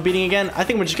to go drum beating again? I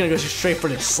think we're just going to go straight for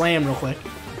the slam real quick.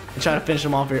 And try to finish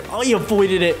him off here. Oh, he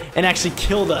avoided it and actually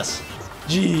killed us.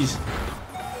 Jeez.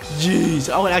 Jeez.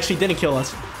 Oh, it actually didn't kill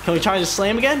us. Can we try to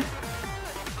slam again?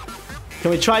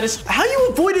 Can we try this? How you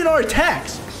avoided our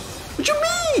attacks? What you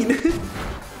mean?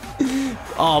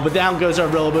 Oh, but down goes our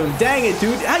Rillaboom. Dang it,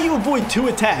 dude. How you avoid 2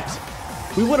 attacks?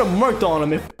 We would have murked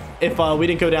on him if we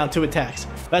didn't go down 2 attacks.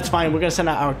 That's fine. We're going to send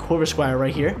out our Corvisquire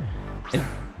right here. And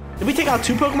did we take out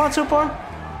 2 Pokemon so far?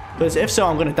 Because if so,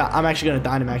 I'm actually going to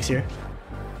Dynamax here.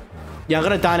 Yeah, I'm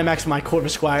going to Dynamax my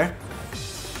Corvisquire.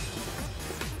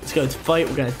 Let's go to fight.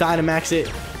 We're going to Dynamax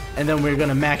it. And then we're going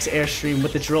to max Airstream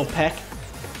with the Drill Peck.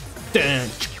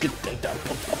 It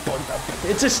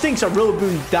just stinks our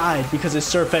Rillaboom died because his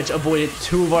Surfetch avoided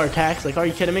 2 of our attacks. Like, are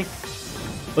you kidding me?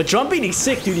 But drum beating's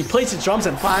sick, dude. He plays the drums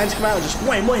and vines come out and just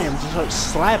wham wham, just start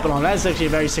slapping on. That's actually a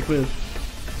very sick move.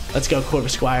 Let's go,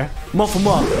 Corvisquire. Muff him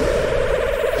up.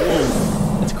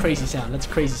 Whoa. That's a crazy sound. That's a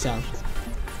crazy sound.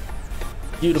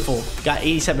 Beautiful. Got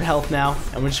 87 health now,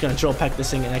 and we're just gonna Drill Peck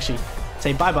this thing and actually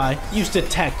say bye-bye. Use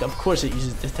Detect. Of course it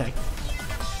uses Detect.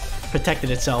 Protected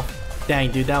itself.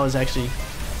 Dang, dude, that was actually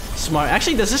smart.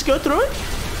 Actually, does this go through it?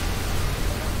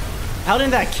 How did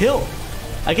that kill?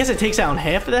 I guess it takes out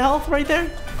half of the health right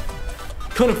there.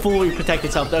 Couldn't fully protect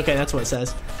itself. Okay, that's what it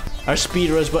says. Our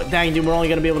speed rose, but dang, dude, we're only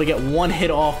going to be able to get 1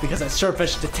 hit off because that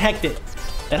Surfetch detected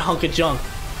that hunk of junk.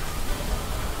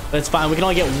 But it's fine. We can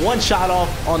only get 1 shot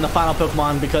off on the final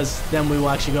Pokemon because then we will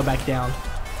actually go back down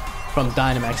from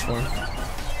Dynamax form.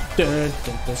 The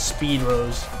speed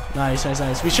rose. Nice, nice,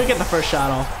 nice. We should get the first shot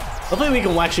off. Hopefully we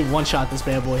can actually one-shot this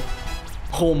bad boy.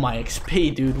 Oh my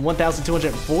XP, dude.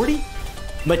 1,240?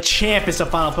 Machamp is the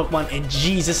final Pokemon, and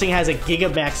jeez, this thing has a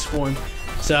Gigamax form.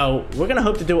 So we're going to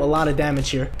hope to do a lot of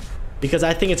damage here. Because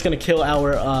I think it's going to kill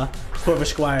our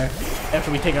Corvisquire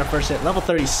after we take our first hit. Level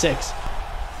 36. This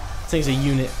thing's a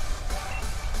unit.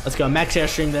 Let's go. Max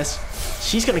Airstream this.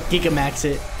 She's going to Gigamax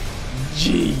it.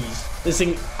 Jeez. This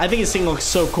thing, I think this thing looks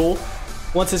so cool.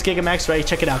 Once this Gigamax ready,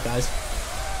 check it out, guys.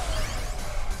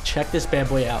 Check this bad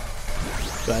boy out.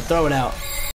 Go ahead, throw it out.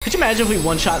 Could you imagine if we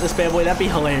one-shot this bad boy? That'd be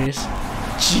hilarious.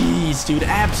 Jeez, dude.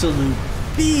 Absolute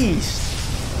beast.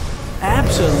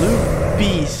 Absolute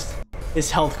beast. His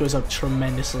health goes up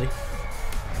tremendously.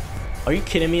 Are you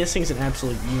kidding me? This thing's an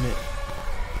absolute unit.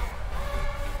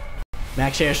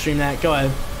 Max Airstream that. Go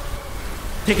ahead.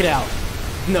 Take it out.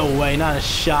 No way. Not a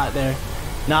shot there.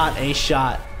 Not a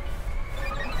shot.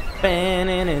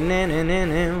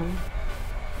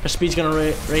 Our speed's gonna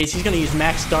raise. He's gonna use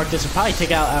max darkness and probably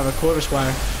take out our Corvus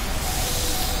Squire.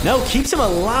 No, keeps him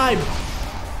alive.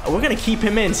 We're gonna keep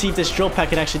him in, see if this drill pack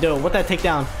can actually do it. What that take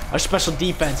down? Our special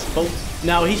defense. Oh,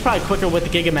 no, he's probably quicker with the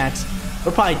Gigamax.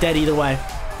 We're probably dead either way.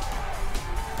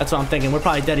 That's what I'm thinking. We're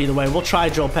probably dead either way. We'll try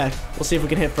drill pack. We'll see if we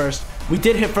can hit first. We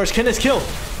did hit first. Can this kill?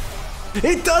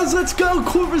 It does. Let's go,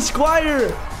 Corvus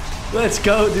Squire. Let's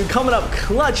go, dude. Coming up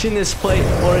clutch in this play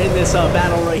or in this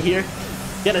battle right here.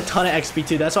 Get a ton of XP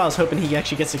too. That's why I was hoping he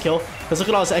actually gets the kill. Because look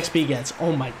at all this XP he gets.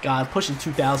 Oh my god, pushing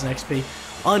 2,000 XP.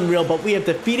 Unreal. But we have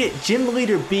defeated Gym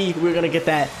Leader B. We're gonna get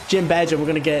that gym badge and we're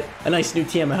gonna get a nice new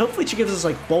TM. And hopefully she gives us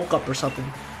like bulk up or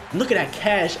something. And look at that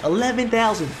cash,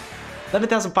 11,000,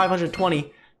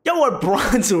 11,520. Yo, our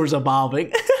Bronzor's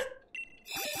evolving.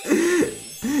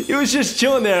 He was just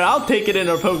chilling there. I'll take it in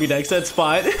our Pokédex. That's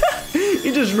fine.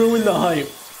 He just ruined the hype.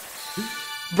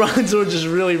 Bronzor just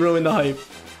really ruined the hype.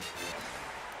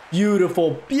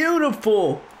 Beautiful,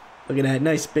 beautiful. Look at that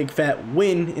nice big fat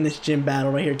win in this gym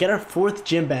battle right here. Get our 4th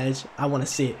gym badge. I want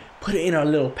to see it. Put it in our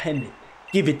little pendant.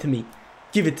 Give it to me.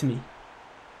 Give it to me.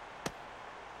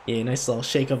 Yeah, nice little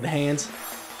shake of the hands.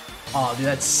 Oh, dude,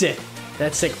 that's sick.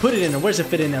 That's sick. Put it in there. Where's it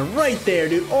fit in there? Right there,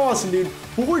 dude. Awesome, dude.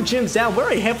 4 gyms down. We're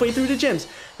already halfway through the gyms.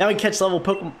 Now we catch level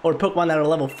Pokemon or Pokemon that are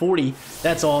level 40.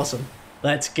 That's awesome.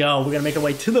 Let's go. We're gonna make our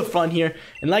way to the front here.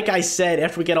 And like I said,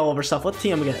 after we get all of our stuff, what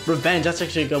team we get? Revenge. That's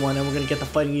actually a good one. And we're gonna get the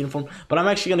fighting uniform. But I'm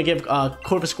actually gonna give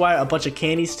Corvus Squire a bunch of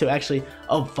candies to actually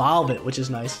evolve it, which is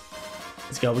nice.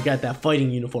 Let's go. We got that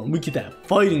fighting uniform. We get that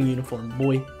fighting uniform,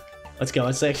 boy. Let's go.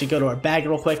 Let's actually go to our bag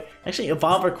real quick. Actually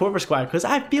evolve our Corvus Squire because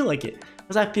I feel like it.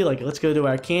 Let's go to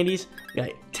our candies. We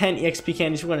got 10 EXP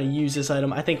candies. We're going to use this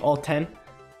item. I think all 10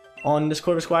 on this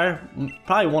Corvus Squire.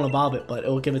 Probably won't evolve it, but it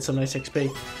will give it some nice XP.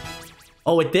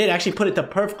 Oh, it did. Actually put it to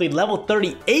perfectly level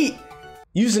 38.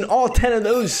 Using all 10 of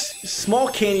those small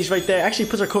candies right there. Actually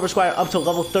puts our Corvus Squire up to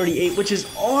level 38, which is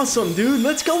awesome, dude.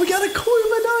 Let's go. We got a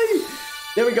Corviknight.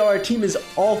 There we go. Our team is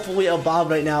all fully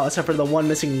evolved right now, except for the one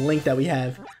missing link that we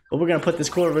have. But we're going to put this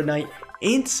Corviknight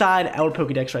inside our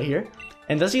Pokédex right here.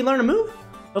 And does he learn a move?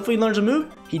 Hopefully he learns a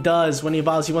move. He does. When he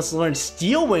evolves, he wants to learn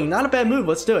Steel Wing. Not a bad move.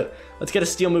 Let's do it. Let's get a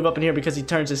Steel move up in here because he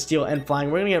turns his Steel and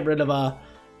Flying. We're going to get rid of, we're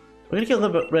going to get a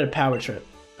little bit rid of Power Trip.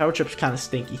 Power Trip's kind of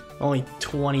stinky. Only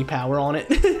 20 power on it.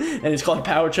 And it's called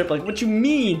Power Trip. Like, what you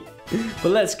mean?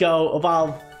 But let's go.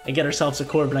 Evolve and get ourselves a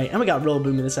Corviknight. And we got Rillaboom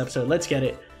in this episode. Let's get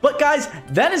it. But guys,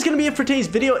 that is going to be it for today's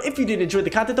video. If you did enjoy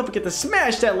the content, don't forget to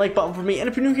smash that like button for me. And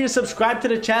if you're new here, subscribe to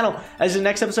the channel. As the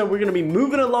next episode, we're going to be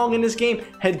moving along in this game,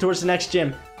 heading towards the next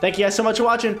gym. Thank you guys so much for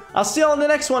watching. I'll see you all in the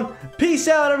next one. Peace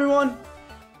out, everyone.